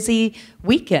extremely busy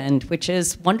weekend, which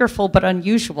is wonderful but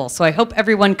unusual. So I hope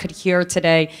everyone could hear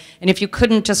today, and if you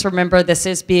couldn't, just remember this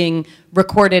is being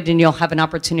recorded and you'll have an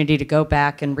opportunity to go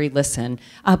back and re-listen.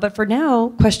 But for now,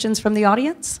 questions from the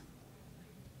audience?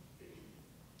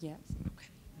 Yes. Okay.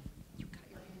 You got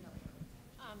your hand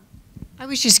up. I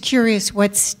was just curious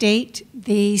what state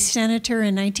the senator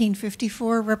in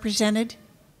 1954 represented?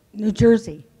 New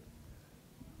Jersey.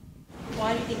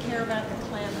 Why did he care about the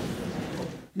Klamath?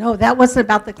 No, that wasn't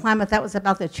about the Klamath, that was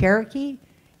about the Cherokee.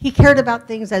 He cared about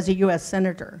things as a U.S.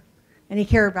 senator, and he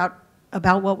cared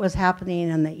about what was happening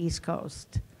on the East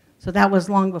Coast. So that was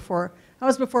long before, that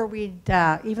was before we'd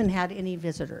even had any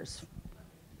visitors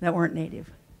that weren't Native.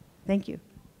 Thank you.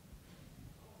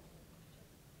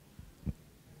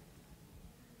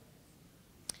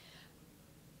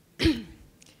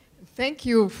 Thank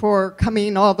you for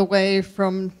coming all the way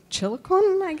from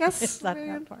Chillicothe, I guess. It's not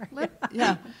that far.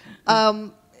 Yeah.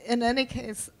 In any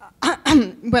case,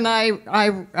 when I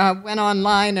went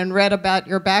online and read about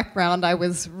your background, I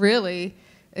was really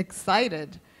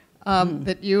excited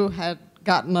that you had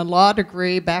gotten a law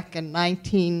degree back in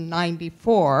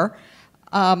 1994.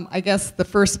 I guess the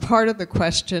first part of the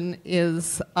question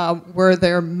is, were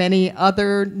there many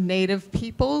other Native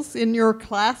peoples in your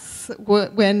class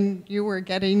when you were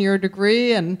getting your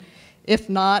degree? And if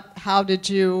not, how did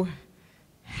you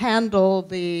handle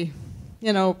the,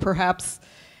 perhaps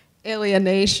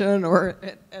alienation or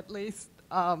at least,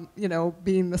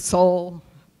 being the sole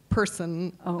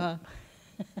person? Oh.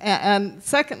 And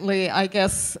secondly, I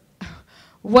guess,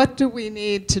 what do we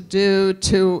need to do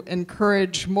to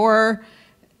encourage more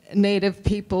Native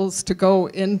peoples to go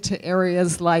into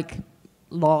areas like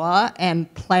law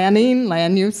and planning,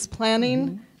 land use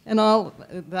planning, and all?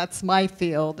 That's my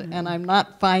field, and I'm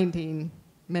not finding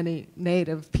many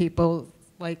Native people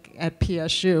like at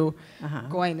PSU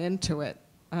going into it.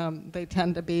 They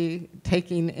tend to be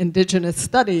taking Indigenous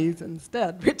studies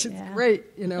instead, which is great,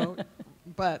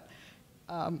 but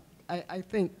I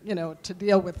think, to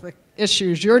deal with the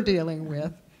issues you're dealing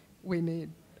with, we need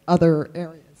other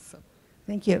areas. So.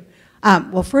 Thank you.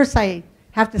 Well, first I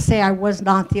have to say I was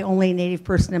not the only Native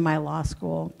person in my law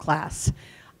school class.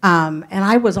 And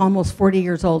I was almost 40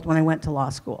 years old when I went to law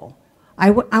school. I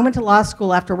went to law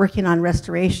school after working on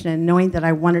restoration and knowing that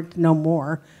I wanted to know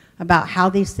more about how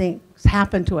these things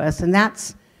happen to us. And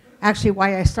that's actually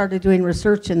why I started doing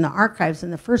research in the archives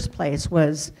in the first place.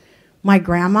 Was my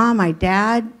grandma, my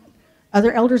dad,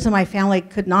 other elders in my family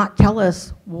could not tell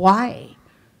us why.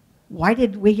 Why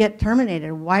did we get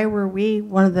terminated? Why were we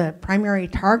one of the primary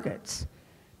targets?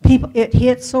 It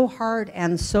hit so hard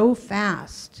and so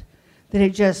fast that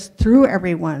it just threw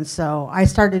everyone. So I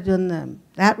started doing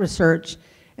that research.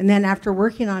 And then after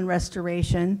working on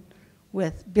restoration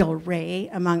with Bill Ray,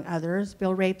 among others,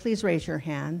 Bill Ray, please raise your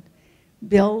hand.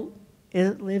 Bill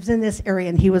lives in this area,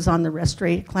 and he was on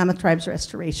the Klamath Tribes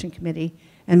Restoration Committee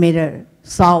and made a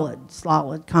solid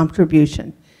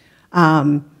contribution.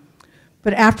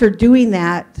 But after doing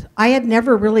that, I had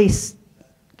never really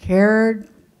cared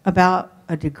about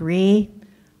a degree.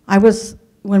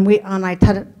 When I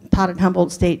taught at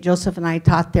Humboldt State, Joseph and I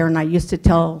taught there, and I used to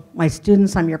tell my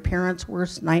students I'm your parents'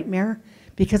 worst nightmare,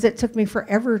 because it took me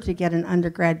forever to get an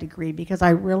undergrad degree because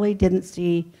I really didn't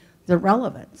see the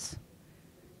relevance.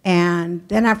 And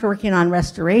then after working on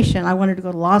restoration, I wanted to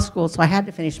go to law school, so I had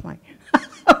to finish my,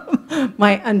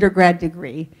 my undergrad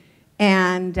degree.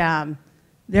 And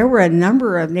there were a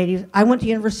number of Native, I went to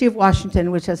University of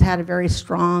Washington, which has had a very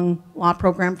strong law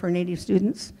program for Native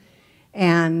students.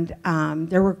 And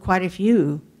there were quite a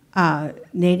few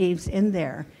Natives in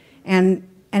there. And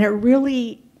it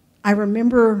really, I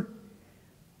remember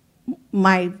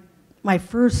my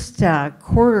first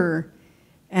quarter,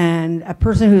 and a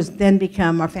person who's then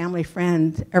become a family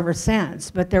friend ever since.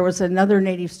 But there was another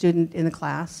Native student in the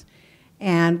class,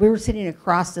 and we were sitting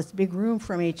across this big room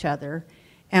from each other,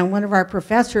 and one of our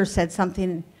professors said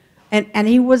something, and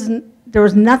there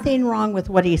was nothing wrong with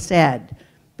what he said,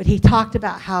 but he talked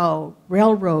about how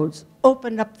railroads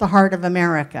opened up the heart of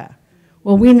America.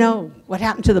 Well, we know what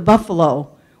happened to the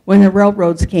buffalo when the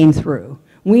railroads came through.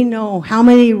 We know how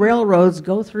many railroads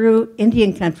go through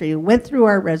Indian country, went through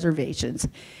our reservations.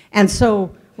 And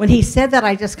so when he said that,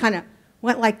 I just kind of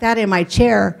went like that in my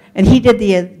chair, and he did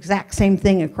the exact same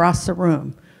thing across the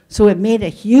room. So it made a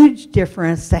huge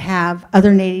difference to have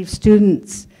other Native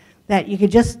students, that you could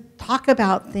just talk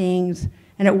about things,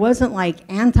 and it wasn't like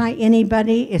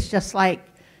anti-anybody. It's just like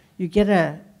you get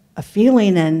a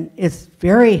feeling, and it's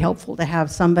very helpful to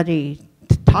have somebody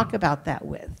to talk about that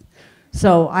with.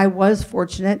 So I was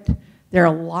fortunate. There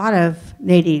are a lot of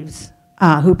Natives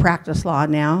who practice law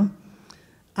now.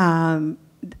 And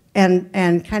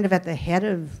kind of at the head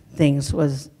of things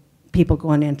was people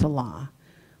going into law.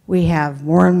 We have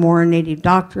more and more Native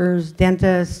doctors,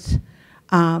 dentists.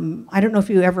 I don't know if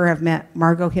you ever have met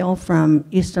Margot Hill from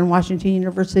Eastern Washington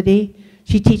University.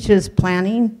 She teaches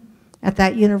planning at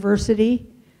that university.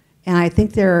 And I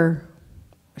think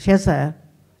she has at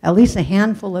least a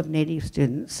handful of Native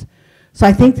students. So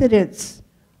I think that it's,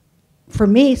 for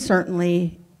me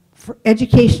certainly,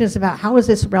 education is about how is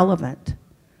this relevant?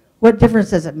 What difference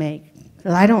does it make?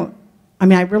 Because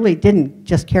I really didn't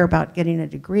just care about getting a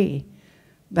degree,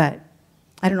 but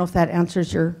I don't know if that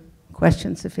answers your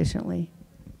question sufficiently.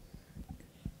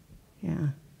 Yeah.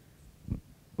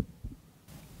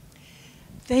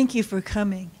 Thank you for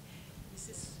coming.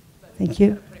 Thank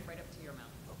you.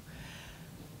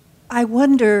 I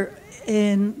wonder,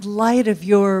 in light of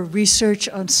your research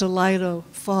on Celilo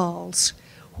Falls,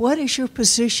 what is your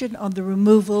position on the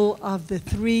removal of the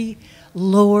 3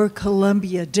 lower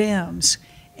Columbia dams,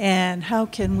 and how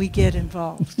can we get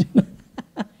involved?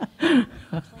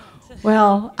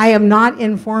 Well, I am not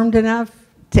informed enough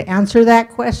to answer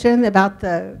that question about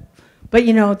but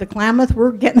you know, the Klamath,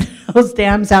 we're getting those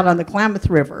dams out on the Klamath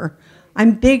River.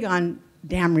 I'm big on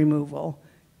dam removal,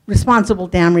 responsible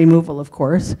dam removal, of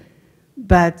course.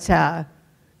 But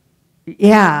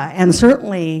yeah, and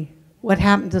certainly what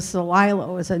happened to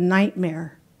Celilo is a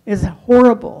nightmare. It's a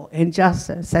horrible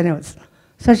injustice, and it was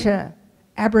such an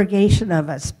abrogation of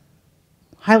a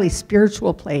highly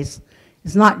spiritual place.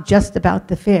 It's not just about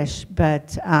the fish,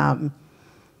 but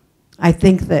I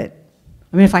think that,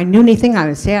 if I knew anything, I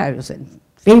would say I was in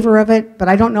favor of it, but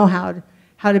I don't know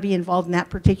how to be involved in that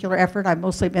particular effort. I've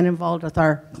mostly been involved with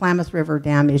our Klamath River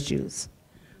dam issues.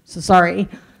 So sorry,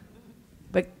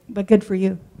 but good for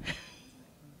you.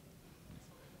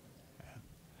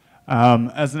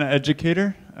 As an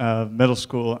educator of middle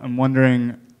school, I'm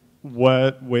wondering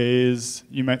what ways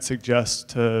you might suggest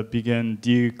to begin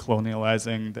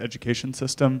decolonializing the education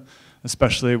system,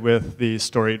 especially with the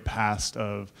storied past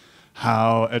of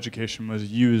how education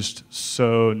was used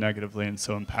so negatively and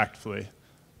so impactfully.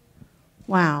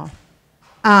 Wow.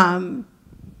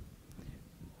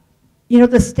 You know,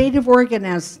 the state of Oregon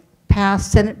has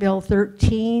passed Senate Bill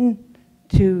 13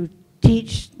 to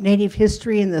teach Native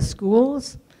history in the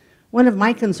schools. One of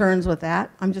my concerns with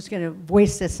that, I'm just going to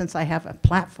voice this since I have a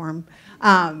platform,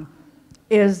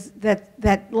 is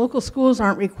that local schools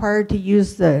aren't required to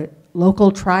use the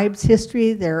local tribes'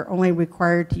 history. They're only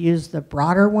required to use the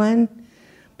broader one.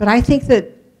 But I think that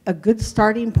a good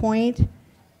starting point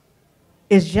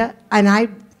is just, and I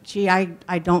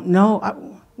don't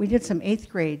know, we did some 8th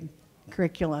grade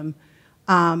curriculum.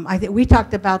 I think we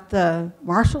talked about the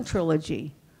Marshall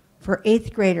Trilogy for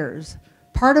 8th graders.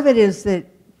 Part of it is that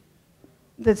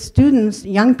students,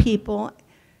 young people,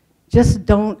 just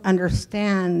don't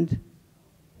understand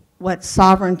what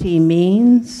sovereignty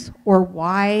means, or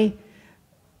why,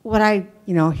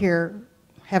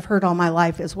 have heard all my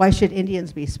life is, why should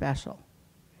Indians be special?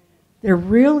 there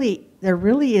really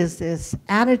is this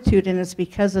attitude, and it's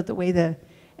because of the way the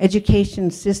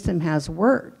education system has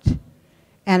worked.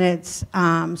 And it's,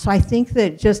 so I think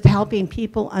that just helping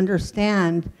people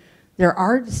understand there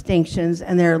are distinctions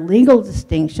and there are legal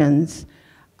distinctions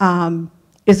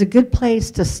is a good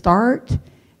place to start.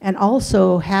 And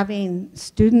also having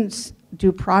students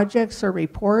do projects or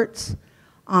reports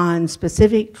on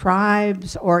specific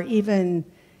tribes, or even,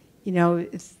 you know,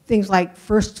 things like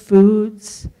first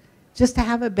foods, just to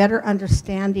have a better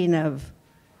understanding of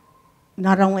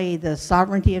not only the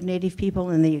sovereignty of Native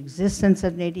people and the existence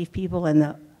of Native people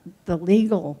and the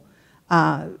legal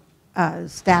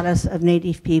status of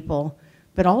Native people,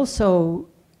 but also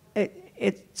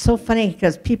it's so funny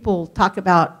because people talk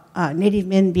about Native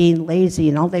men being lazy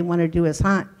and all they want to do is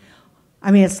hunt.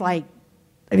 I mean, it's like,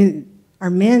 I mean, our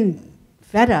men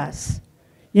fed us.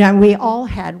 You know, and we all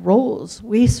had roles.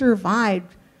 We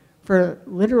survived for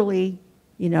literally,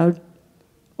 you know,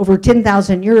 over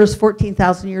 10,000 years,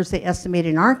 14,000 years they estimate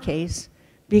in our case,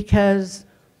 because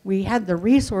we had the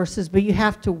resources, but you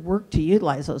have to work to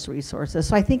utilize those resources.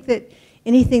 So I think that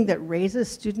anything that raises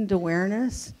student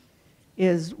awareness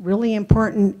is really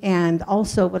important, and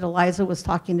also what Eliza was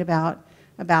talking about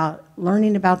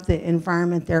learning about the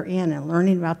environment they're in and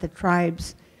learning about the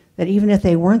tribes, that even if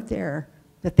they weren't there,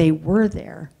 that they were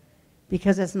there.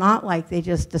 Because it's not like they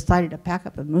just decided to pack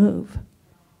up and move.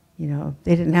 You know,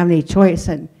 they didn't have any choice.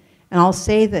 And I'll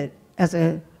say that as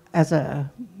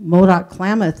a Modoc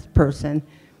Klamath person,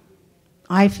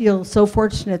 I feel so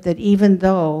fortunate that even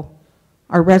though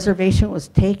our reservation was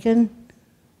taken,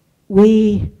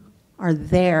 we are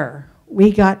there.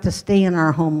 We got to stay in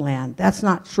our homeland. That's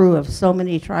not true of so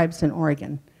many tribes in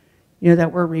Oregon, you know,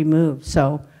 that were removed.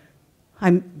 So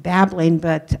I'm babbling,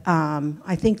 but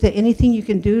I think that anything you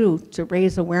can do to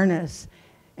raise awareness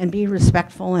and be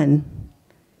respectful and,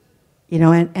 you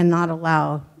know, and not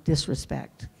allow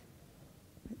disrespect.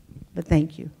 But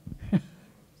thank you.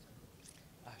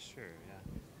 Sure,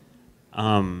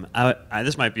 yeah.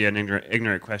 This might be an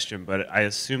ignorant question, but I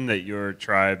assume that your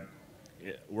tribe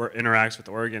interacts with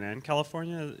Oregon and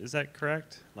California. Is that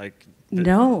correct? Like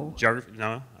no. Geography?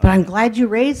 No. But I'm glad you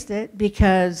raised it,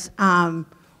 because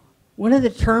one of the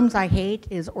terms I hate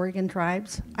is Oregon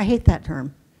tribes. I hate that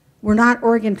term. We're not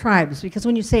Oregon tribes, because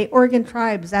when you say Oregon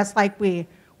tribes, that's like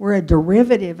we're a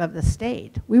derivative of the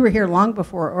state. We were here long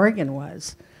before Oregon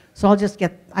was. So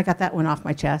I got that one off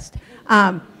my chest.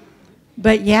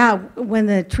 But yeah, when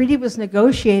the treaty was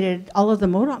negotiated,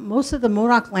 most of the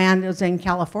Modoc land was in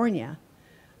California,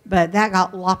 but that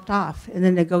got lopped off in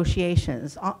the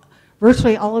negotiations.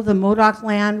 Virtually all of the Modoc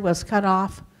land was cut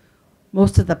off.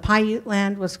 Most of the Paiute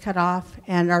land was cut off,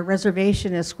 and our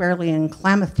reservation is squarely in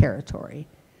Klamath territory.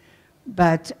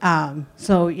 But,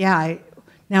 so yeah,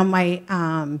 now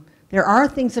there are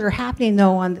things that are happening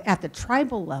though at the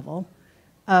tribal level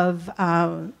of,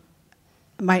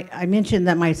 I mentioned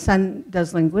that my son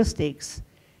does linguistics,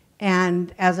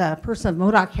 and as a person of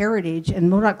Modoc heritage and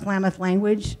Modoc Klamath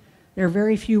language, there are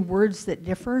very few words that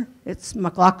differ. It's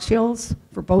Maglocksials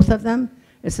for both of them.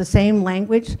 It's the same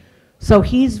language. So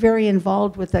he's very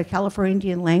involved with the California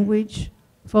Indian language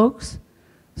folks.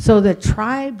 So the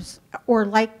tribes, or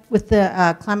like with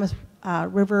the Klamath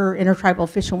River Intertribal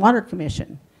Fish and Water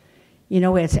Commission, you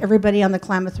know, it's everybody on the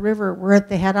Klamath River. We're at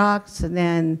the Hedocs, and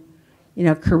then, you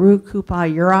know, Karuk,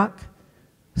 Kupa, Yurok.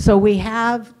 So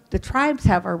the tribes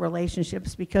have our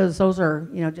relationships, because those are,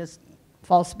 you know, just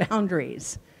false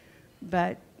boundaries.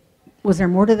 But was there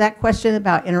more to that question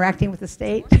about interacting with the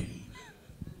state?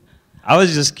 I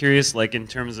was just curious, like in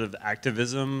terms of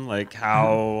activism, like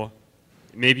how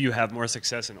maybe you have more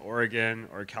success in Oregon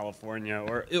or California,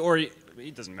 or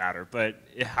it doesn't matter, but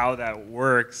how that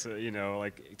works, you know,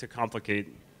 like to complicate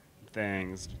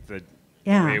things, the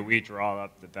way we draw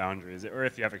up the boundaries, or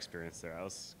if you have experience there. I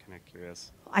was kind of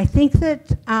curious. I think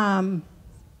that, I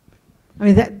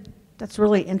mean, that's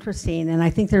really interesting, and I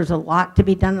think there's a lot to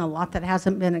be done, and a lot that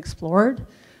hasn't been explored.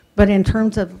 But in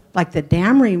terms of like the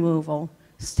dam removal,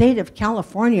 state of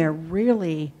California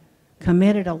really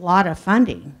committed a lot of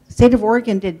funding. The state of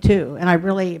Oregon did too, and I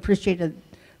really appreciated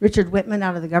Richard Whitman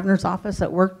out of the governor's office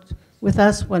that worked with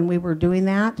us when we were doing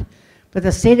that. But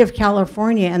the state of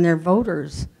California and their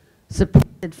voters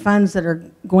supported funds that are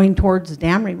going towards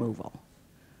dam removal.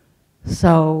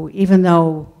 So even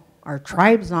though our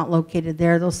tribe's not located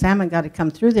there, those salmon got to come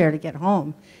through there to get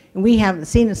home. And we haven't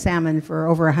seen a salmon for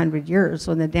over 100 years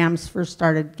when the dams first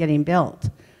started getting built.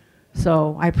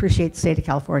 So I appreciate the state of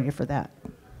California for that.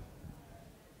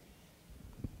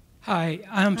 Hi,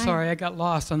 I'm sorry, I got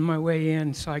lost on my way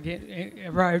in, so I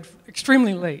arrived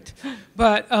extremely late.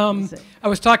 But I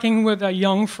was talking with a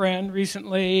young friend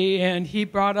recently, and he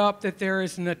brought up that there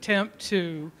is an attempt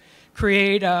to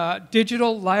create a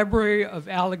digital library of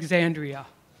Alexandria,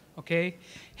 okay?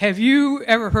 Have you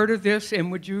ever heard of this,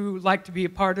 and would you like to be a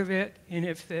part of it? And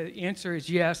if the answer is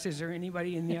yes, is there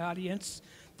anybody in the audience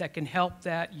that can help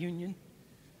that union?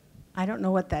 I don't know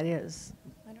what that is.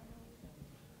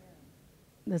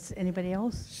 Does anybody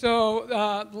else? So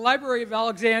the Library of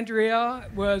Alexandria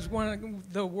was one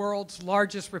of the world's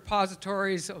largest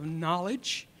repositories of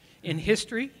knowledge in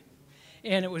history,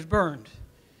 and it was burned.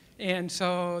 And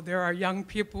so there are young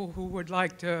people who would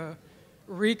like to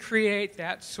recreate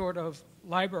that sort of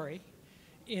library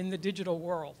in the digital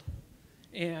world.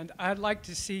 And I'd like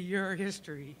to see your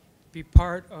history be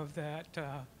part of that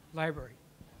library.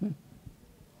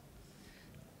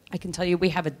 I can tell you we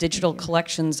have a digital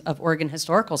collections of Oregon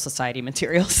Historical Society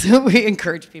materials so we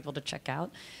encourage people to check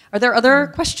out. Are there other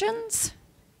questions?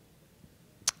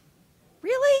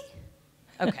 Really?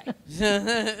 Okay.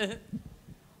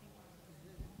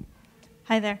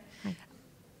 Hi there. Hi.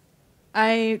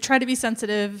 I try to be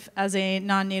sensitive as a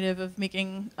non-native of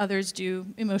making others do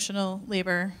emotional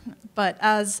labor, but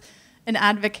as an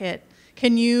advocate,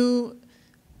 can you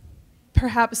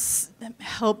perhaps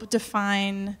help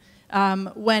define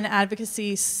when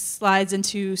advocacy slides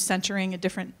into centering a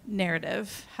different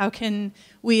narrative? How can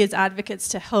we as advocates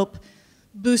to help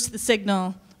boost the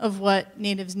signal of what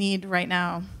Natives need right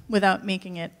now without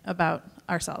making it about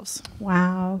ourselves?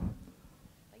 Wow.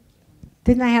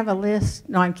 Didn't I have a list?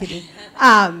 No, I'm kidding.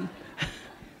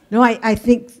 No, I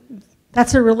think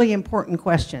that's a really important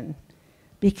question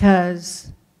because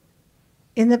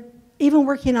even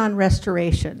working on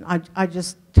restoration, I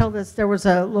just tell this, there was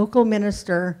a local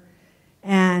minister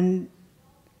and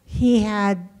he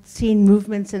had seen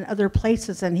movements in other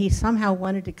places and he somehow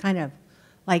wanted to kind of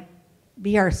like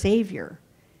be our savior.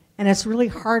 And it's really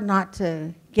hard not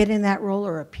to get in that role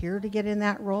or appear to get in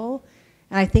that role.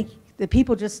 And I think the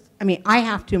people just, I mean, I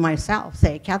have to myself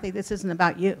say, Kathy, this isn't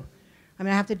about you. I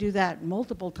mean, I have to do that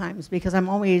multiple times because I'm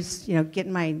always, you know,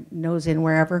 getting my nose in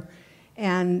wherever.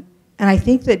 And I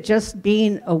think that just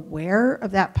being aware of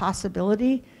that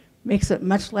possibility makes it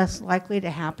much less likely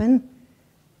to happen.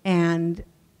 And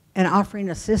offering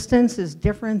assistance is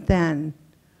different than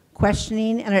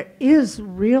questioning. And it is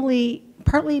really,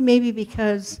 partly maybe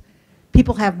because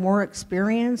people have more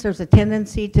experience, there's a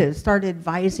tendency to start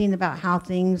advising about how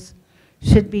things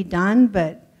should be done,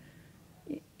 but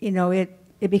you know, it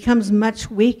becomes much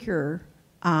weaker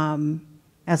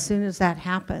as soon as that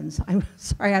happens. I'm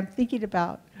sorry, I'm thinking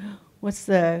about, what's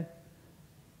this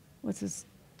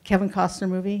Kevin Costner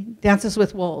movie? Dances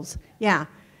with Wolves. Yeah.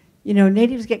 You know,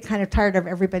 Natives get kind of tired of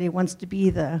everybody wants to be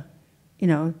the, you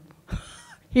know,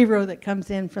 hero that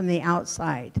comes in from the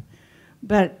outside.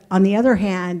 But on the other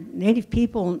hand, Native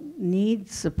people need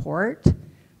support.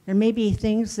 There may be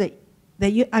things that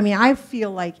you, I mean, I feel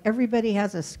like everybody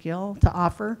has a skill to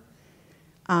offer,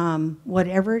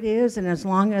 whatever it is, and as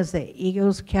long as the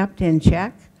ego's kept in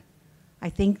check, I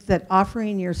think that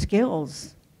offering your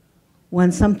skills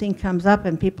when something comes up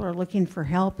and people are looking for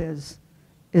help is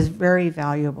very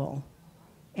valuable.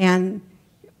 And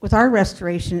with our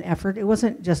restoration effort, it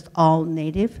wasn't just all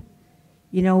Native.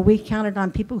 You know, we counted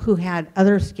on people who had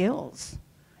other skills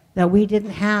that we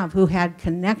didn't have, who had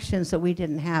connections that we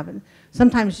didn't have, and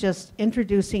sometimes just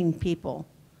introducing people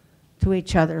to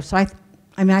each other. So I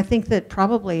mean, I think that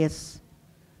probably it's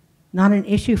not an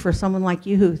issue for someone like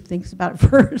you who thinks about it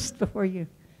first before you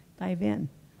dive in.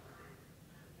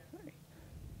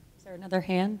 Is there another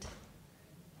hand?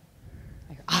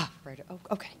 Right. Oh,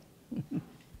 okay.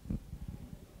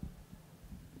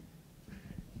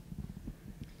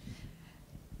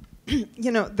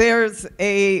 You know, there's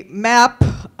a map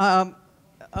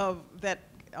that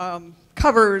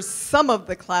covers some of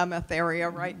the Klamath area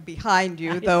right behind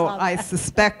you, though I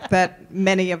suspect that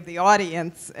many of the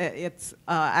audience, it's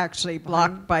actually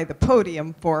blocked by the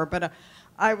podium for. But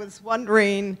I was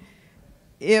wondering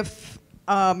if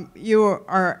you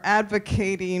are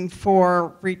advocating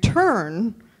for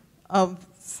return of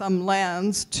some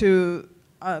lands to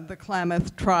the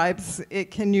Klamath Tribes.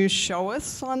 Can you show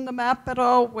us on the map at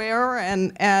all where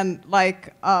and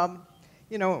like,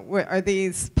 you know, are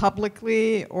these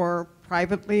publicly or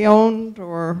privately owned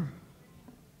or,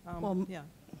 Well, yeah.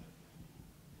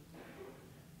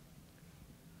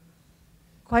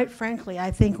 Quite frankly,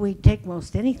 I think we take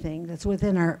most anything that's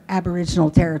within our Aboriginal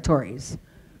territories.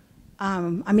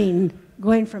 I mean,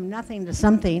 going from nothing to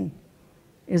something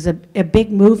is a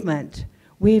big movement.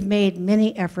 We've made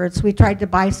many efforts. We tried to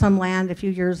buy some land a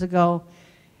few years ago,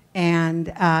 and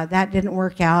that didn't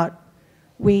work out.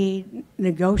 We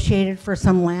negotiated for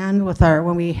some land with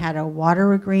when we had a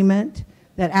water agreement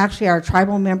that actually our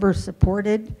tribal members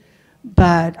supported,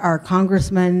 but our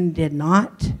congressman did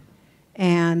not.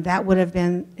 And that would have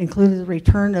been included the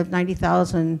return of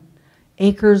 90,000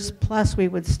 acres, plus we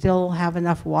would still have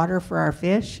enough water for our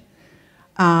fish.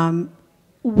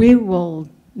 We will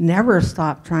never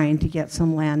stop trying to get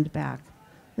some land back.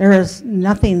 There is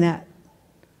nothing that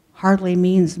hardly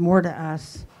means more to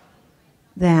us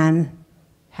than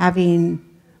having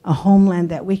a homeland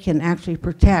that we can actually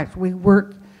protect.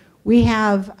 We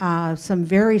have some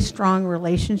very strong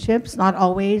relationships, we aren't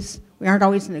always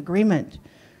in agreement,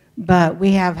 but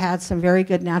we have had some very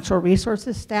good natural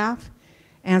resources staff,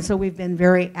 and so we've been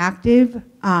very active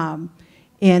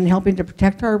in helping to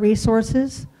protect our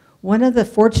resources. One of the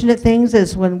fortunate things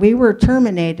is when we were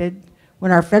terminated,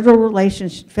 when our federal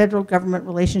government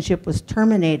relationship was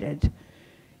terminated,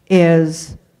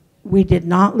 is we did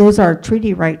not lose our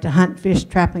treaty right to hunt, fish,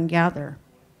 trap, and gather.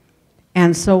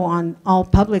 And so on all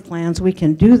public lands, we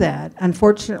can do that.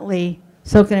 Unfortunately,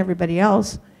 so can everybody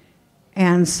else.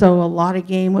 And so a lot of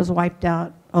game was wiped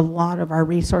out. A lot of our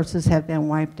resources have been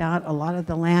wiped out. A lot of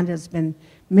the land has been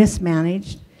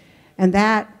mismanaged. And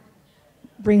that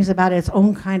brings about its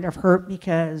own kind of hurt,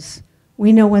 because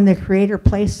we know when the Creator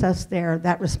placed us there,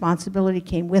 that responsibility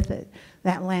came with it.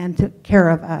 That land took care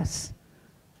of us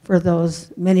for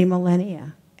those many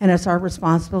millennia. And it's our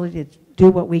responsibility to do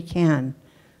what we can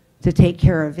to take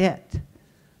care of it.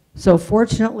 So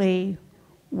fortunately,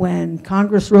 when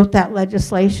Congress wrote that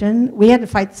legislation, we had to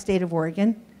fight the state of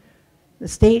Oregon. The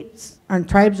states and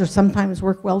tribes are sometimes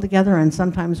work well together and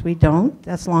sometimes we don't.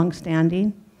 That's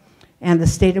long-standing. And the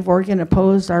state of Oregon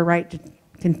opposed our right to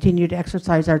continue to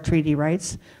exercise our treaty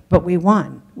rights, but we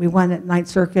won. We won at Ninth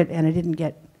Circuit, and it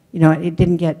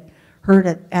didn't get heard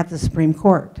at the Supreme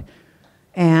Court.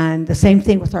 And the same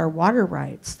thing with our water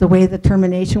rights. The way the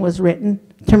termination was written,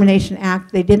 Termination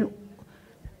Act, they didn't,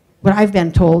 what I've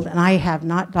been told, and I have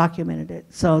not documented it,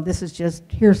 so this is just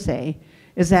hearsay,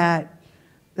 is that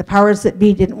the powers that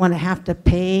be didn't want to have to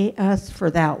pay us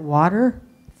for that water.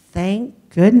 Thank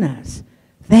goodness.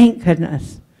 Thank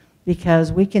goodness.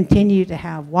 Because we continue to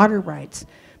have water rights,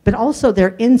 but also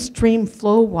they're in-stream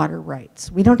flow water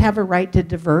rights. We don't have a right to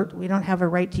divert. We don't have a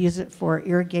right to use it for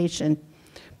irrigation,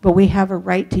 but we have a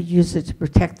right to use it to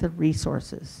protect the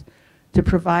resources, to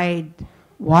provide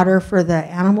water for the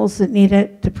animals that need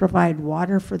it, to provide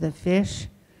water for the fish.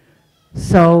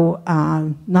 So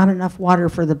not enough water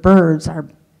for the birds. Our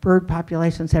bird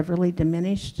populations have really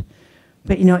diminished.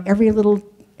 But you know, every little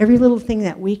thing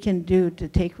that we can do to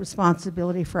take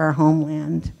responsibility for our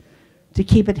homeland, to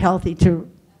keep it healthy,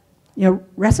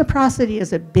 reciprocity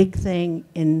is a big thing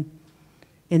in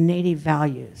Native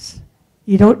values.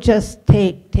 You don't just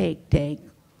take.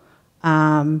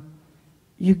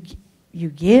 You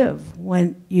give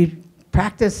when you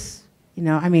practice,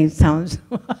 it sounds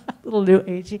a little new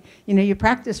agey. You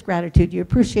practice gratitude, you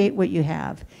appreciate what you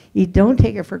have. You don't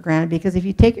take it for granted, because if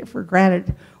you take it for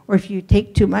granted, or if you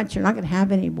take too much, you're not going to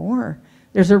have any more.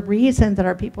 There's a reason that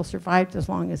our people survived as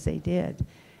long as they did.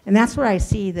 And that's what I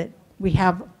see that we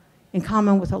have in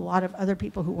common with a lot of other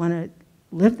people who want to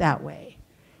live that way,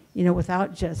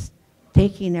 without just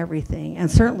taking everything. And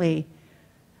certainly,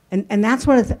 and that's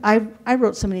one of the, I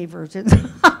wrote so many versions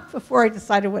before I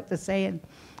decided what to say, and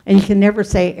you can never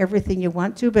say everything you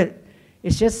want to, but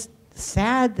it's just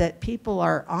sad that people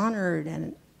are honored,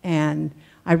 and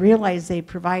I realize they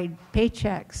provide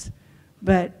paychecks,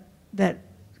 but that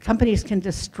companies can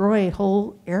destroy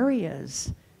whole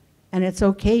areas, and it's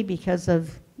okay because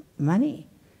of money.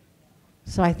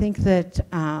 So I think that,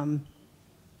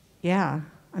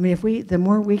 the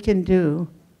more we can do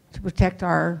to protect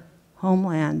our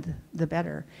homeland, the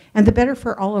better. And the better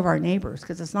for all of our neighbors,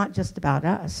 because it's not just about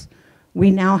us. We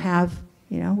now have,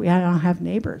 we now have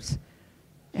neighbors.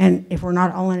 And if we're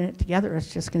not all in it together,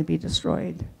 it's just going to be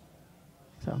destroyed.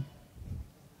 So,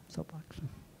 soapbox.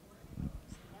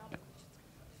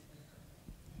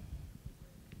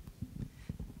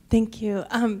 Thank you.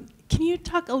 Can you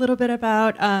talk a little bit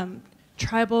about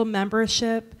tribal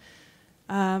membership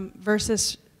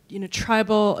versus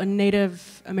tribal and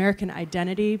Native American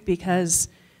identity? Because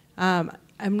I'm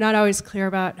not always clear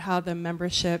about how the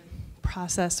membership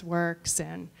process works,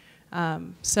 and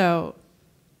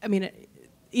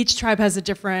each tribe has a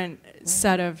different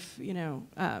set of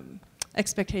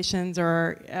expectations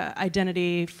or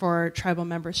identity for tribal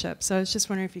membership. So I was just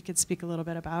wondering if you could speak a little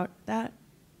bit about that.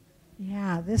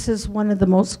 Yeah, this is one of the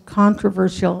most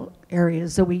controversial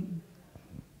areas that we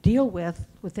deal with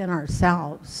within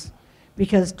ourselves,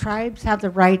 because tribes have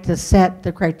the right to set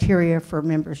the criteria for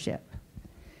membership.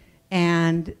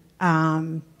 And it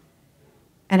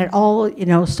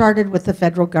all, started with the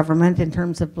federal government in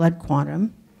terms of blood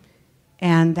quantum,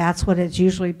 and that's what it's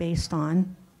usually based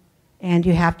on. And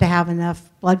you have to have enough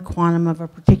blood quantum of a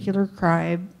particular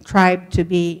tribe to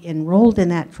be enrolled in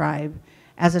that tribe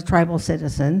as a tribal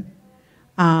citizen.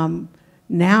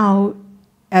 Now,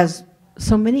 as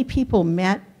so many people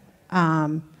met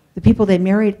the people they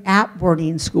married at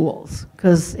boarding schools,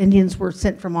 because Indians were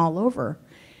sent from all over.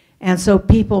 And so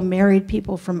people married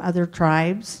people from other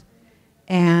tribes,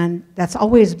 and that's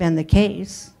always been the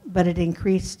case, but it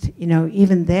increased,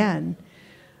 even then.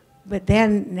 But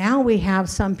then now we have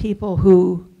some people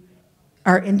who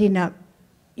are ending up,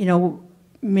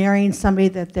 marrying somebody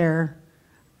that they're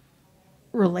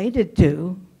related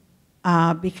to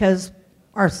because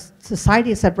our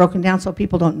societies have broken down so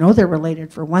people don't know they're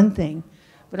related, for one thing,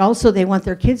 but also they want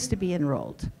their kids to be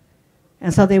enrolled.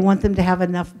 And so they want them to have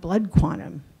enough blood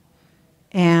quantum.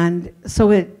 And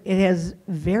so it is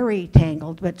very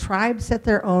tangled, but tribes set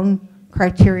their own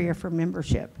criteria for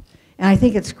membership. And I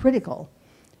think it's critical.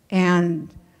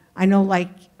 And I know, like,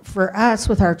 for us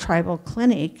with our tribal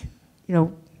clinic,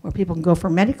 where people can go for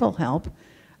medical help,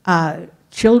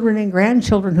 children and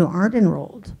grandchildren who aren't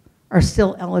enrolled are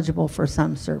still eligible for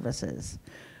some services.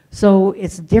 So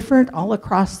it's different all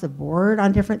across the board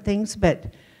on different things,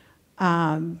 but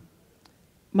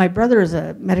my brother is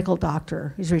a medical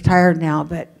doctor. He's retired now,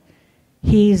 but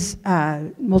he's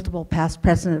multiple past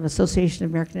president of Association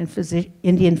of American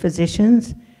Indian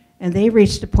Physicians, and they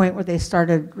reached a point where they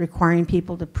started requiring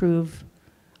people to prove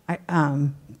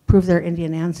their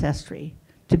Indian ancestry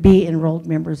to be enrolled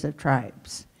members of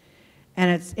tribes. And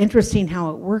it's interesting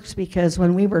how it works, because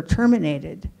when we were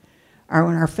terminated, or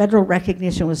when our federal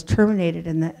recognition was terminated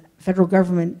and the federal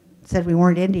government said we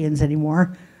weren't Indians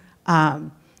anymore,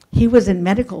 he was in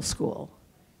medical school,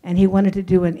 and he wanted to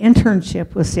do an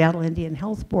internship with Seattle Indian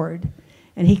Health Board,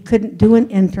 and he couldn't do an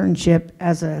internship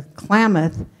as a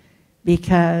Klamath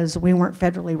because we weren't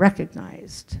federally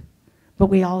recognized. But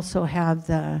we also have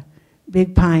the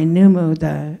Big Pine Numu,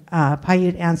 the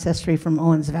Paiute ancestry from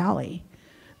Owens Valley.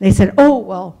 They said, oh,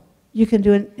 well, you can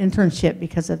do an internship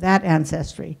because of that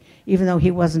ancestry, even though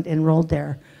he wasn't enrolled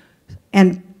there.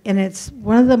 And it's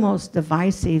one of the most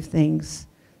divisive things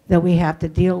that we have to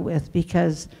deal with,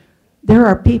 because there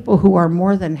are people who are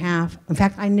more than half. In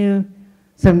fact, I knew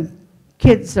some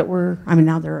kids that were,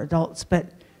 now they're adults, but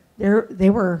they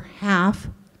were half,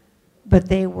 but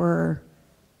they were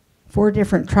 4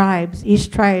 different tribes.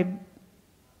 Each tribe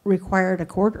required a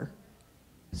quarter.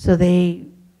 So they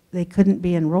couldn't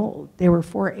be enrolled. They were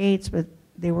 4/8, but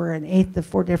they were an eighth of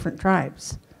 4 different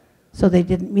tribes. So they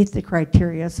didn't meet the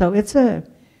criteria. So it's a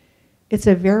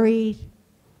very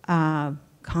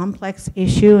complex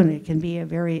issue, and it can be a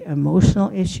very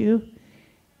emotional issue.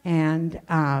 And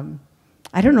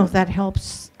I don't know if that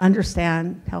helps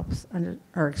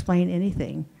or explain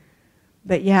anything.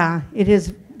 But yeah, it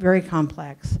is very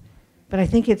complex. But I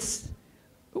think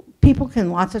people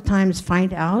can lots of times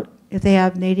find out if they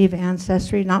have Native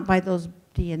ancestry, not by those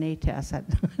DNA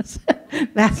tests.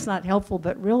 That's not helpful,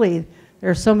 but really, there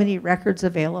are so many records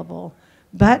available.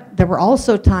 But there were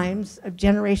also times of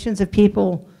generations of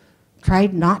people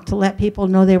tried not to let people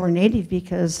know they were Native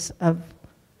because of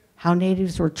how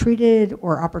Natives were treated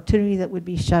or opportunity that would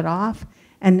be shut off.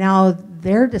 And now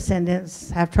their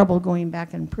descendants have trouble going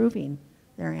back and proving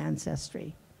their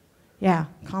ancestry. Yeah,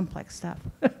 complex stuff.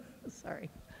 Sorry.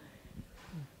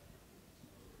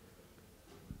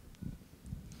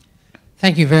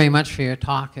 Thank you very much for your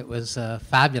talk. It was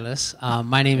fabulous.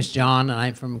 My name is John, and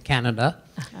I'm from Canada.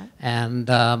 And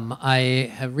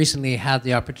I have recently had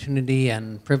the opportunity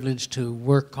and privilege to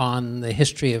work on the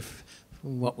history of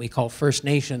what we call First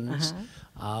Nations,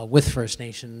 with First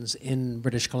Nations in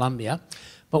British Columbia.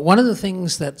 But one of the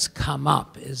things that's come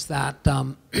up is that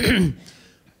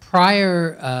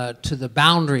prior to the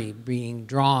boundary being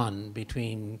drawn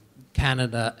between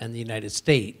Canada and the United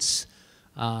States,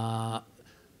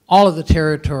 all of the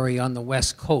territory on the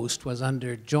West Coast was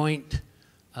under joint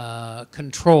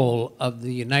control of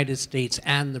the United States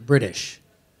and the British.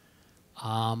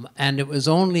 And it was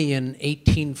only in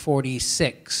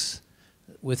 1846,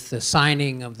 with the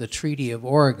signing of the Treaty of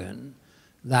Oregon,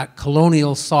 that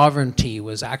colonial sovereignty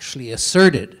was actually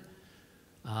asserted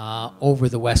over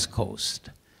the West Coast.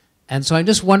 And so I'm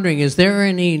just wondering, is there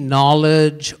any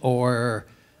knowledge or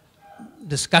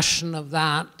discussion of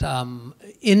that?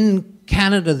 In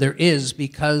Canada there is,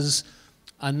 because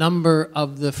a number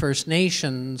of the First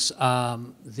Nations,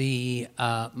 the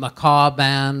Makah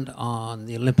Band on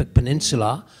the Olympic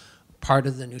Peninsula, part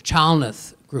of the New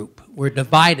Chalneth group were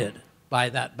divided by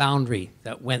that boundary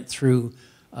that went through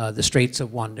the Straits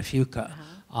of Juan de Fuca.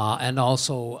 And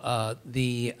also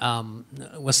the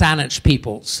Wasanich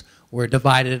peoples were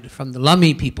divided from the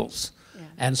Lummi peoples. Yeah.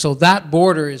 And so that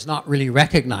border is not really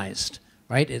recognized,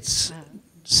 right? It's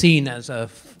seen as a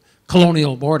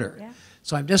colonial border. Yeah.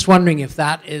 So I'm just wondering if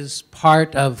that is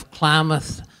part of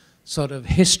Klamath sort of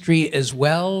history as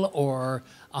well, or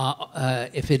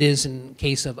if it is in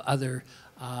case of other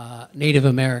Native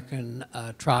American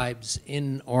tribes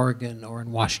in Oregon or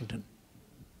in Washington.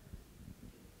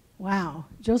 Wow.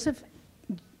 Joseph,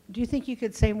 do you think you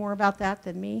could say more about that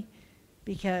than me?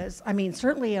 Because, I mean,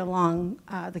 certainly along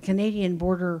the Canadian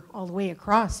border all the way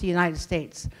across the United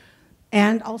States,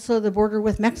 and also the border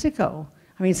with Mexico.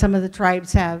 I mean, some of the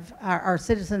tribes are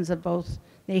citizens of both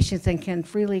nations and can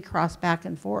freely cross back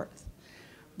and forth.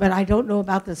 But I don't know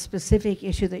about the specific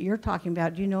issue that you're talking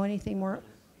about. Do you know anything more?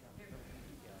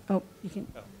 Oh, you can.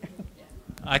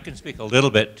 I can speak a little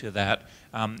bit to that.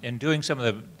 In doing some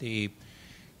of the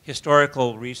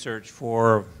historical research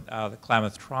for the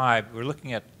Klamath tribe, we're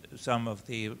looking at some of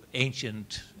the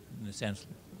ancient, in a sense,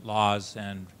 laws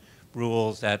and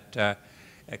rules that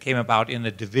came about in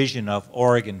the division of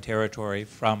Oregon territory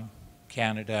from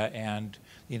Canada and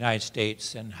the United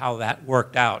States and how that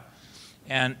worked out.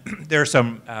 And there's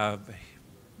some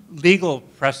legal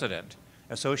precedent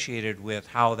associated with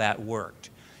how that worked.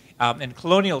 In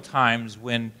colonial times,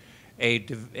 when a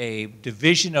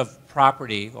division of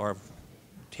property or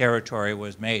territory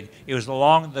was made, it was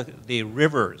along the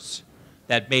rivers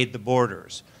that made the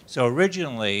borders. So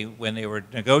originally, when they were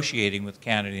negotiating with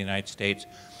Canada and the United States,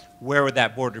 where would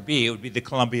that border be? It would be the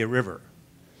Columbia River.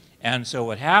 And so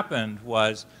what happened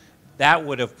was that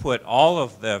would have put all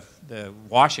of the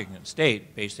Washington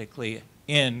state basically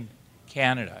in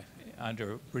Canada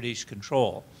under British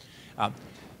control.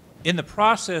 In the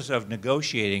process of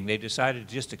negotiating, they decided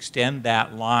to just extend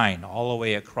that line all the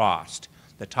way across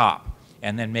the top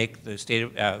and then make the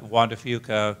state of Juan de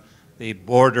Fuca the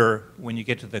border when you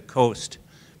get to the coast.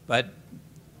 But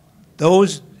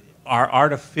those are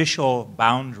artificial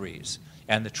boundaries,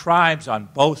 and the tribes on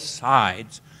both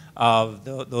sides of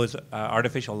those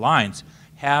artificial lines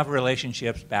have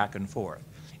relationships back and forth.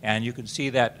 And you can see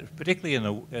that particularly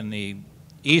in the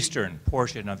eastern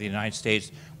portion of the United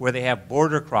States, where they have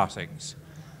border crossings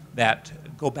that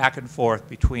go back and forth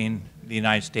between the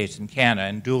United States and Canada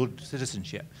and dual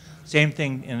citizenship. Same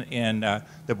thing in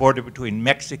the border between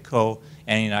Mexico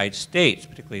and the United States,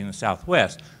 particularly in the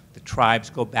Southwest. The tribes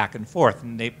go back and forth,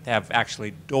 and they have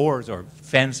actually doors or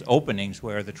fence openings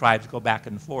where the tribes go back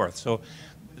and forth. So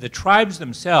the tribes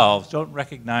themselves don't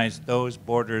recognize those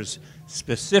borders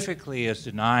specifically as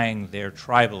denying their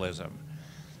tribalism.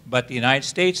 But the United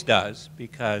States does,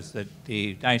 because the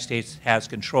United States has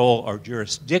control or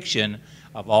jurisdiction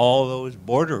of all those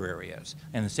border areas,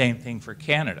 and the same thing for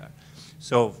Canada.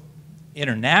 So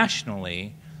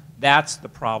internationally, that's the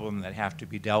problem that have to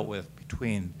be dealt with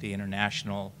between the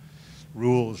international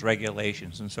rules,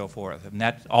 regulations, and so forth. And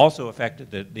that also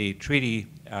affected the treaty,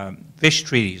 fish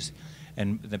treaties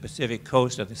in the Pacific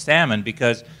coast of the salmon,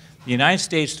 because the United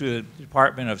States, through the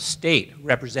Department of State,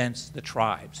 represents the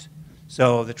tribes.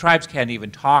 So the tribes can't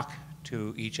even talk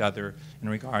to each other in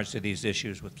regards to these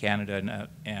issues with Canada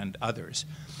and others.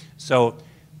 So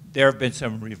there have been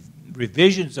some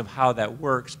revisions of how that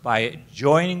works by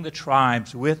joining the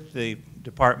tribes with the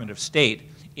Department of State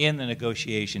in the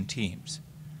negotiation teams.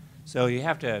 So you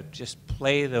have to just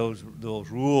play those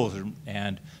rules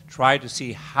and try to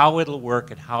see how it'll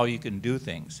work and how you can do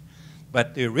things.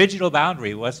 But the original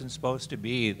boundary wasn't supposed to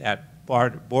be that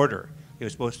border. It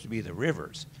was supposed to be the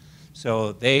rivers.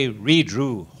 So they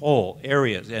redrew whole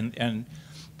areas. And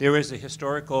there is a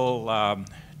historical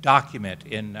document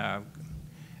in,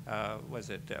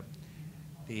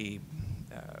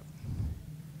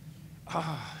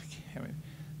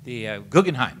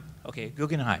 Guggenheim. Okay,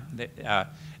 Guggenheim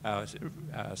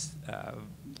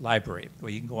library,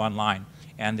 where you can go online,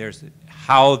 and there's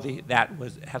how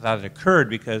that occurred,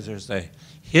 because there's a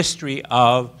history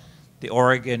of the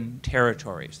Oregon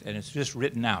territories, and it's just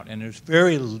written out, and there's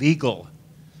very legal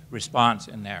response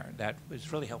in there that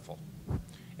was really helpful.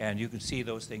 And you can see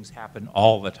those things happen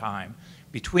all the time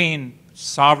between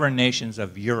sovereign nations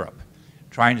of Europe,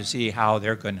 trying to see how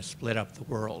they're going to split up the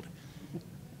world.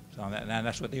 So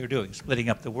that's what they were doing, splitting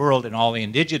up the world, and all the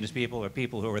indigenous people or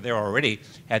people who were there already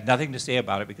had nothing to say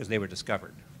about it because they were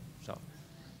discovered. So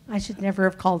I should never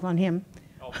have called on him.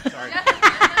 Oh, sorry.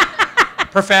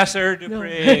 Professor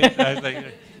Dupree.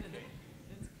 No.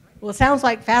 Well, it sounds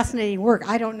like fascinating work.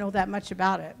 I don't know that much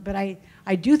about it, but I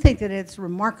do think that it's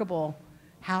remarkable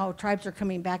how tribes are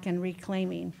coming back and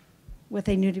reclaiming what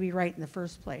they knew to be right in the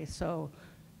first place. So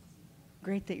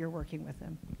great that you're working with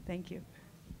them. Thank you.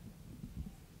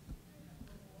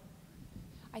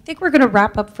 I think we're going to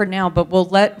wrap up for now, but we'll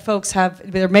let folks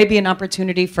have, there may be an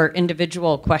opportunity for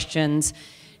individual questions.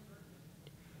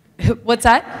 What's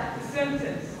that? The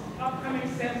census, upcoming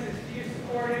census, do you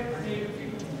support it for Native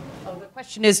people? Oh, the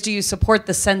question is, do you support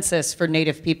the census for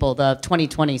Native people, the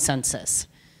 2020 census?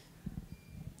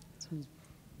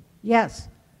 Yes,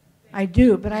 I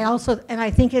do, but I also, and I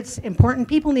think it's important,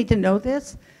 people need to know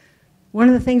this. One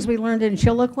of the things we learned in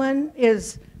Chiloquin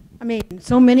is, I mean,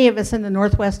 so many of us in the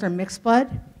Northwest are mixed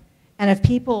blood, and if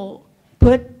people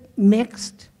put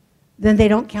mixed, then they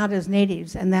don't count as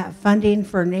natives, and that funding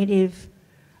for Native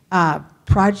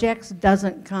projects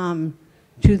doesn't come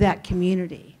to that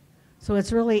community. So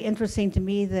it's really interesting to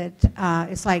me that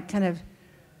it's like kind of,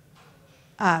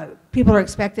 people are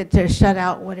expected to shut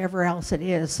out whatever else it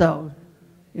is. So,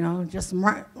 you know, just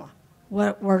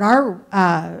what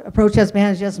our approach has been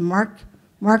is just mark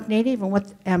Native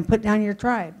and put down your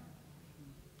tribe.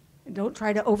 And don't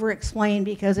try to over-explain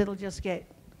because it'll just get,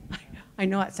 I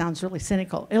know it sounds really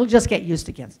cynical, it'll just get used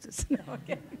against us. No,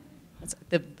 okay. That's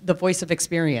the voice of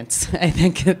experience, I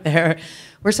think, there.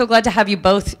 We're so glad to have you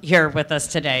both here with us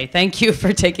today. Thank you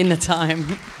for taking the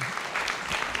time.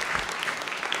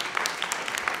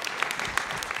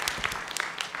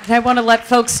 And I want to let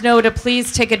folks know to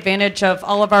please take advantage of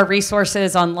all of our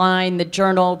resources online, the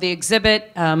journal, the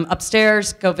exhibit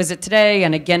upstairs. Go visit today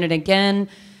and again and again.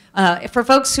 For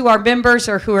folks who are members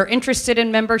or who are interested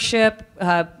in membership,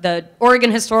 the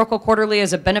Oregon Historical Quarterly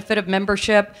is a benefit of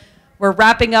membership. We're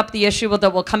wrapping up the issue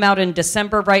that will come out in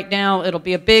December right now. It'll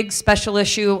be a big special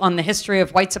issue on the history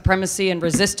of white supremacy and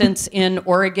resistance in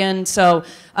Oregon. So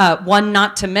one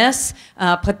not to miss.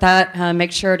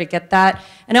 Make sure to get that.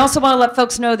 And I also want to let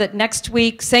folks know that next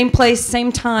week, same place,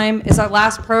 same time, is our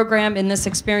last program in this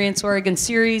Experience Oregon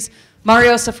series.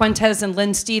 Mario Cifuentes and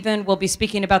Lynn Steven will be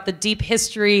speaking about the deep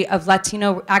history of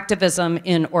Latino activism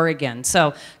in Oregon.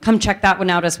 So come check that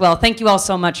one out as well. Thank you all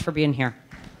so much for being here.